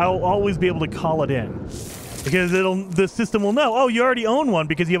always be able to call it in. Because the system will know, oh, you already own one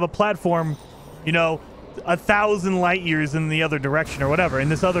because you have a platform, 1,000 light years in the other direction or whatever, in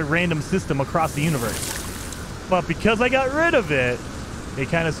this other random system across the universe. But because I got rid of it, it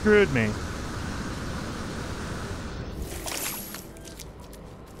kind of screwed me.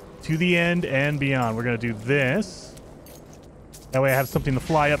 To the end and beyond. We're going to do this. That way I have something to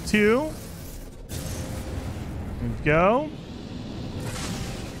fly up to. There we go.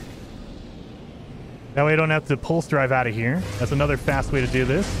 That way I don't have to pulse drive out of here. That's another fast way to do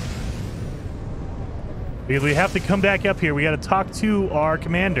this. Because we have to come back up here. We got to talk to our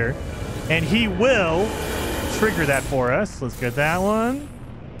commander, and he will trigger that for us. Let's get that one.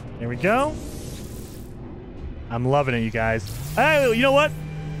 There we go. I'm loving it, you guys. Hey, you know what?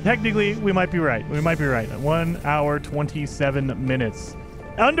 Technically, we might be right. We might be right. 1 hour, 27 minutes.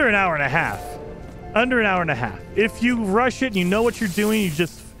 Under an hour and a half. Under an hour and a half. If you rush it and you know what you're doing, you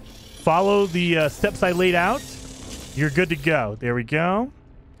just follow the steps I laid out, you're good to go. There we go.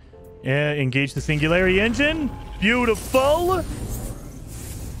 Engage the singularity engine. Beautiful.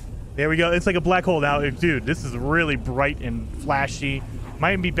 There we go. It's like a black hole now. Dude, this is really bright and flashy.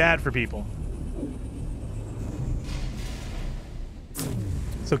 Might be bad for people.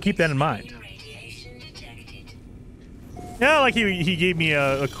 So keep that in mind. Yeah, like he gave me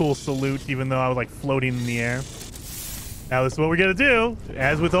a cool salute, even though I was like floating in the air. Now this is what we're gonna do.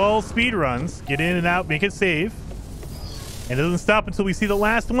 As with all speed runs, get in and out, make it safe. And it doesn't stop until we see the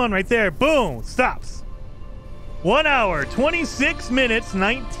last one right there. Boom! Stops. 1 hour, 26 minutes,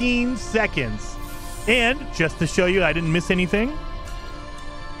 19 seconds. And just to show you I didn't miss anything,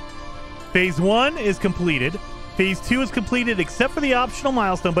 Phase 1 is completed. Phase 2 is completed except for the optional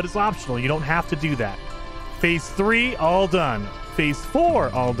milestone, but it's optional. You don't have to do that. Phase 3, all done. Phase 4,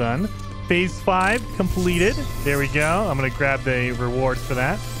 all done. Phase 5 completed. There we go. I'm going to grab the rewards for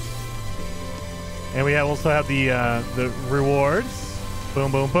that. And we also have the rewards.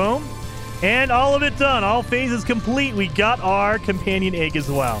 Boom, boom, boom. And all of it done. All phases complete. We got our companion egg as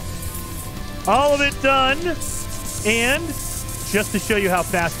well. All of it done. And just to show you how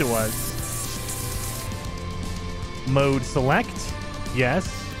fast it was. Mode select. Yes.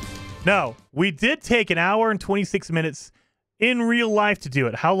 No, we did take an hour and 26 minutes in real life to do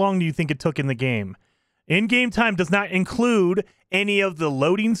it. How long do you think it took in the game? In-game time does not include any of the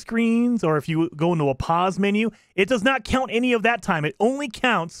loading screens, or if you go into a pause menu, it does not count any of that time. It only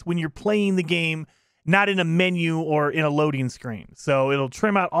counts when you're playing the game, not in a menu or in a loading screen. So it'll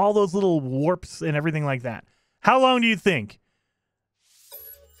trim out all those little warps and everything like that. How long do you think?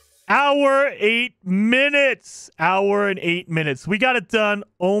 Hour, 8 minutes. Hour and 8 minutes. We got it done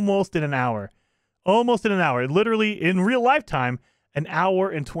almost in an hour. Almost in an hour. Literally, in real lifetime, an hour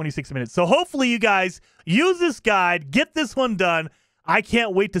and 26 minutes. So hopefully you guys use this guide, get this one done. I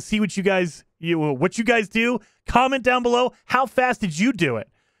can't wait to see what you guys do. Comment down below, how fast did you do it?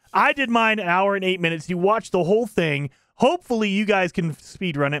 I did mine an hour and 8 minutes. You watched the whole thing. Hopefully you guys can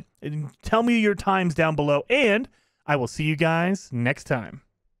speed run it. And tell me your times down below, and I will see you guys next time.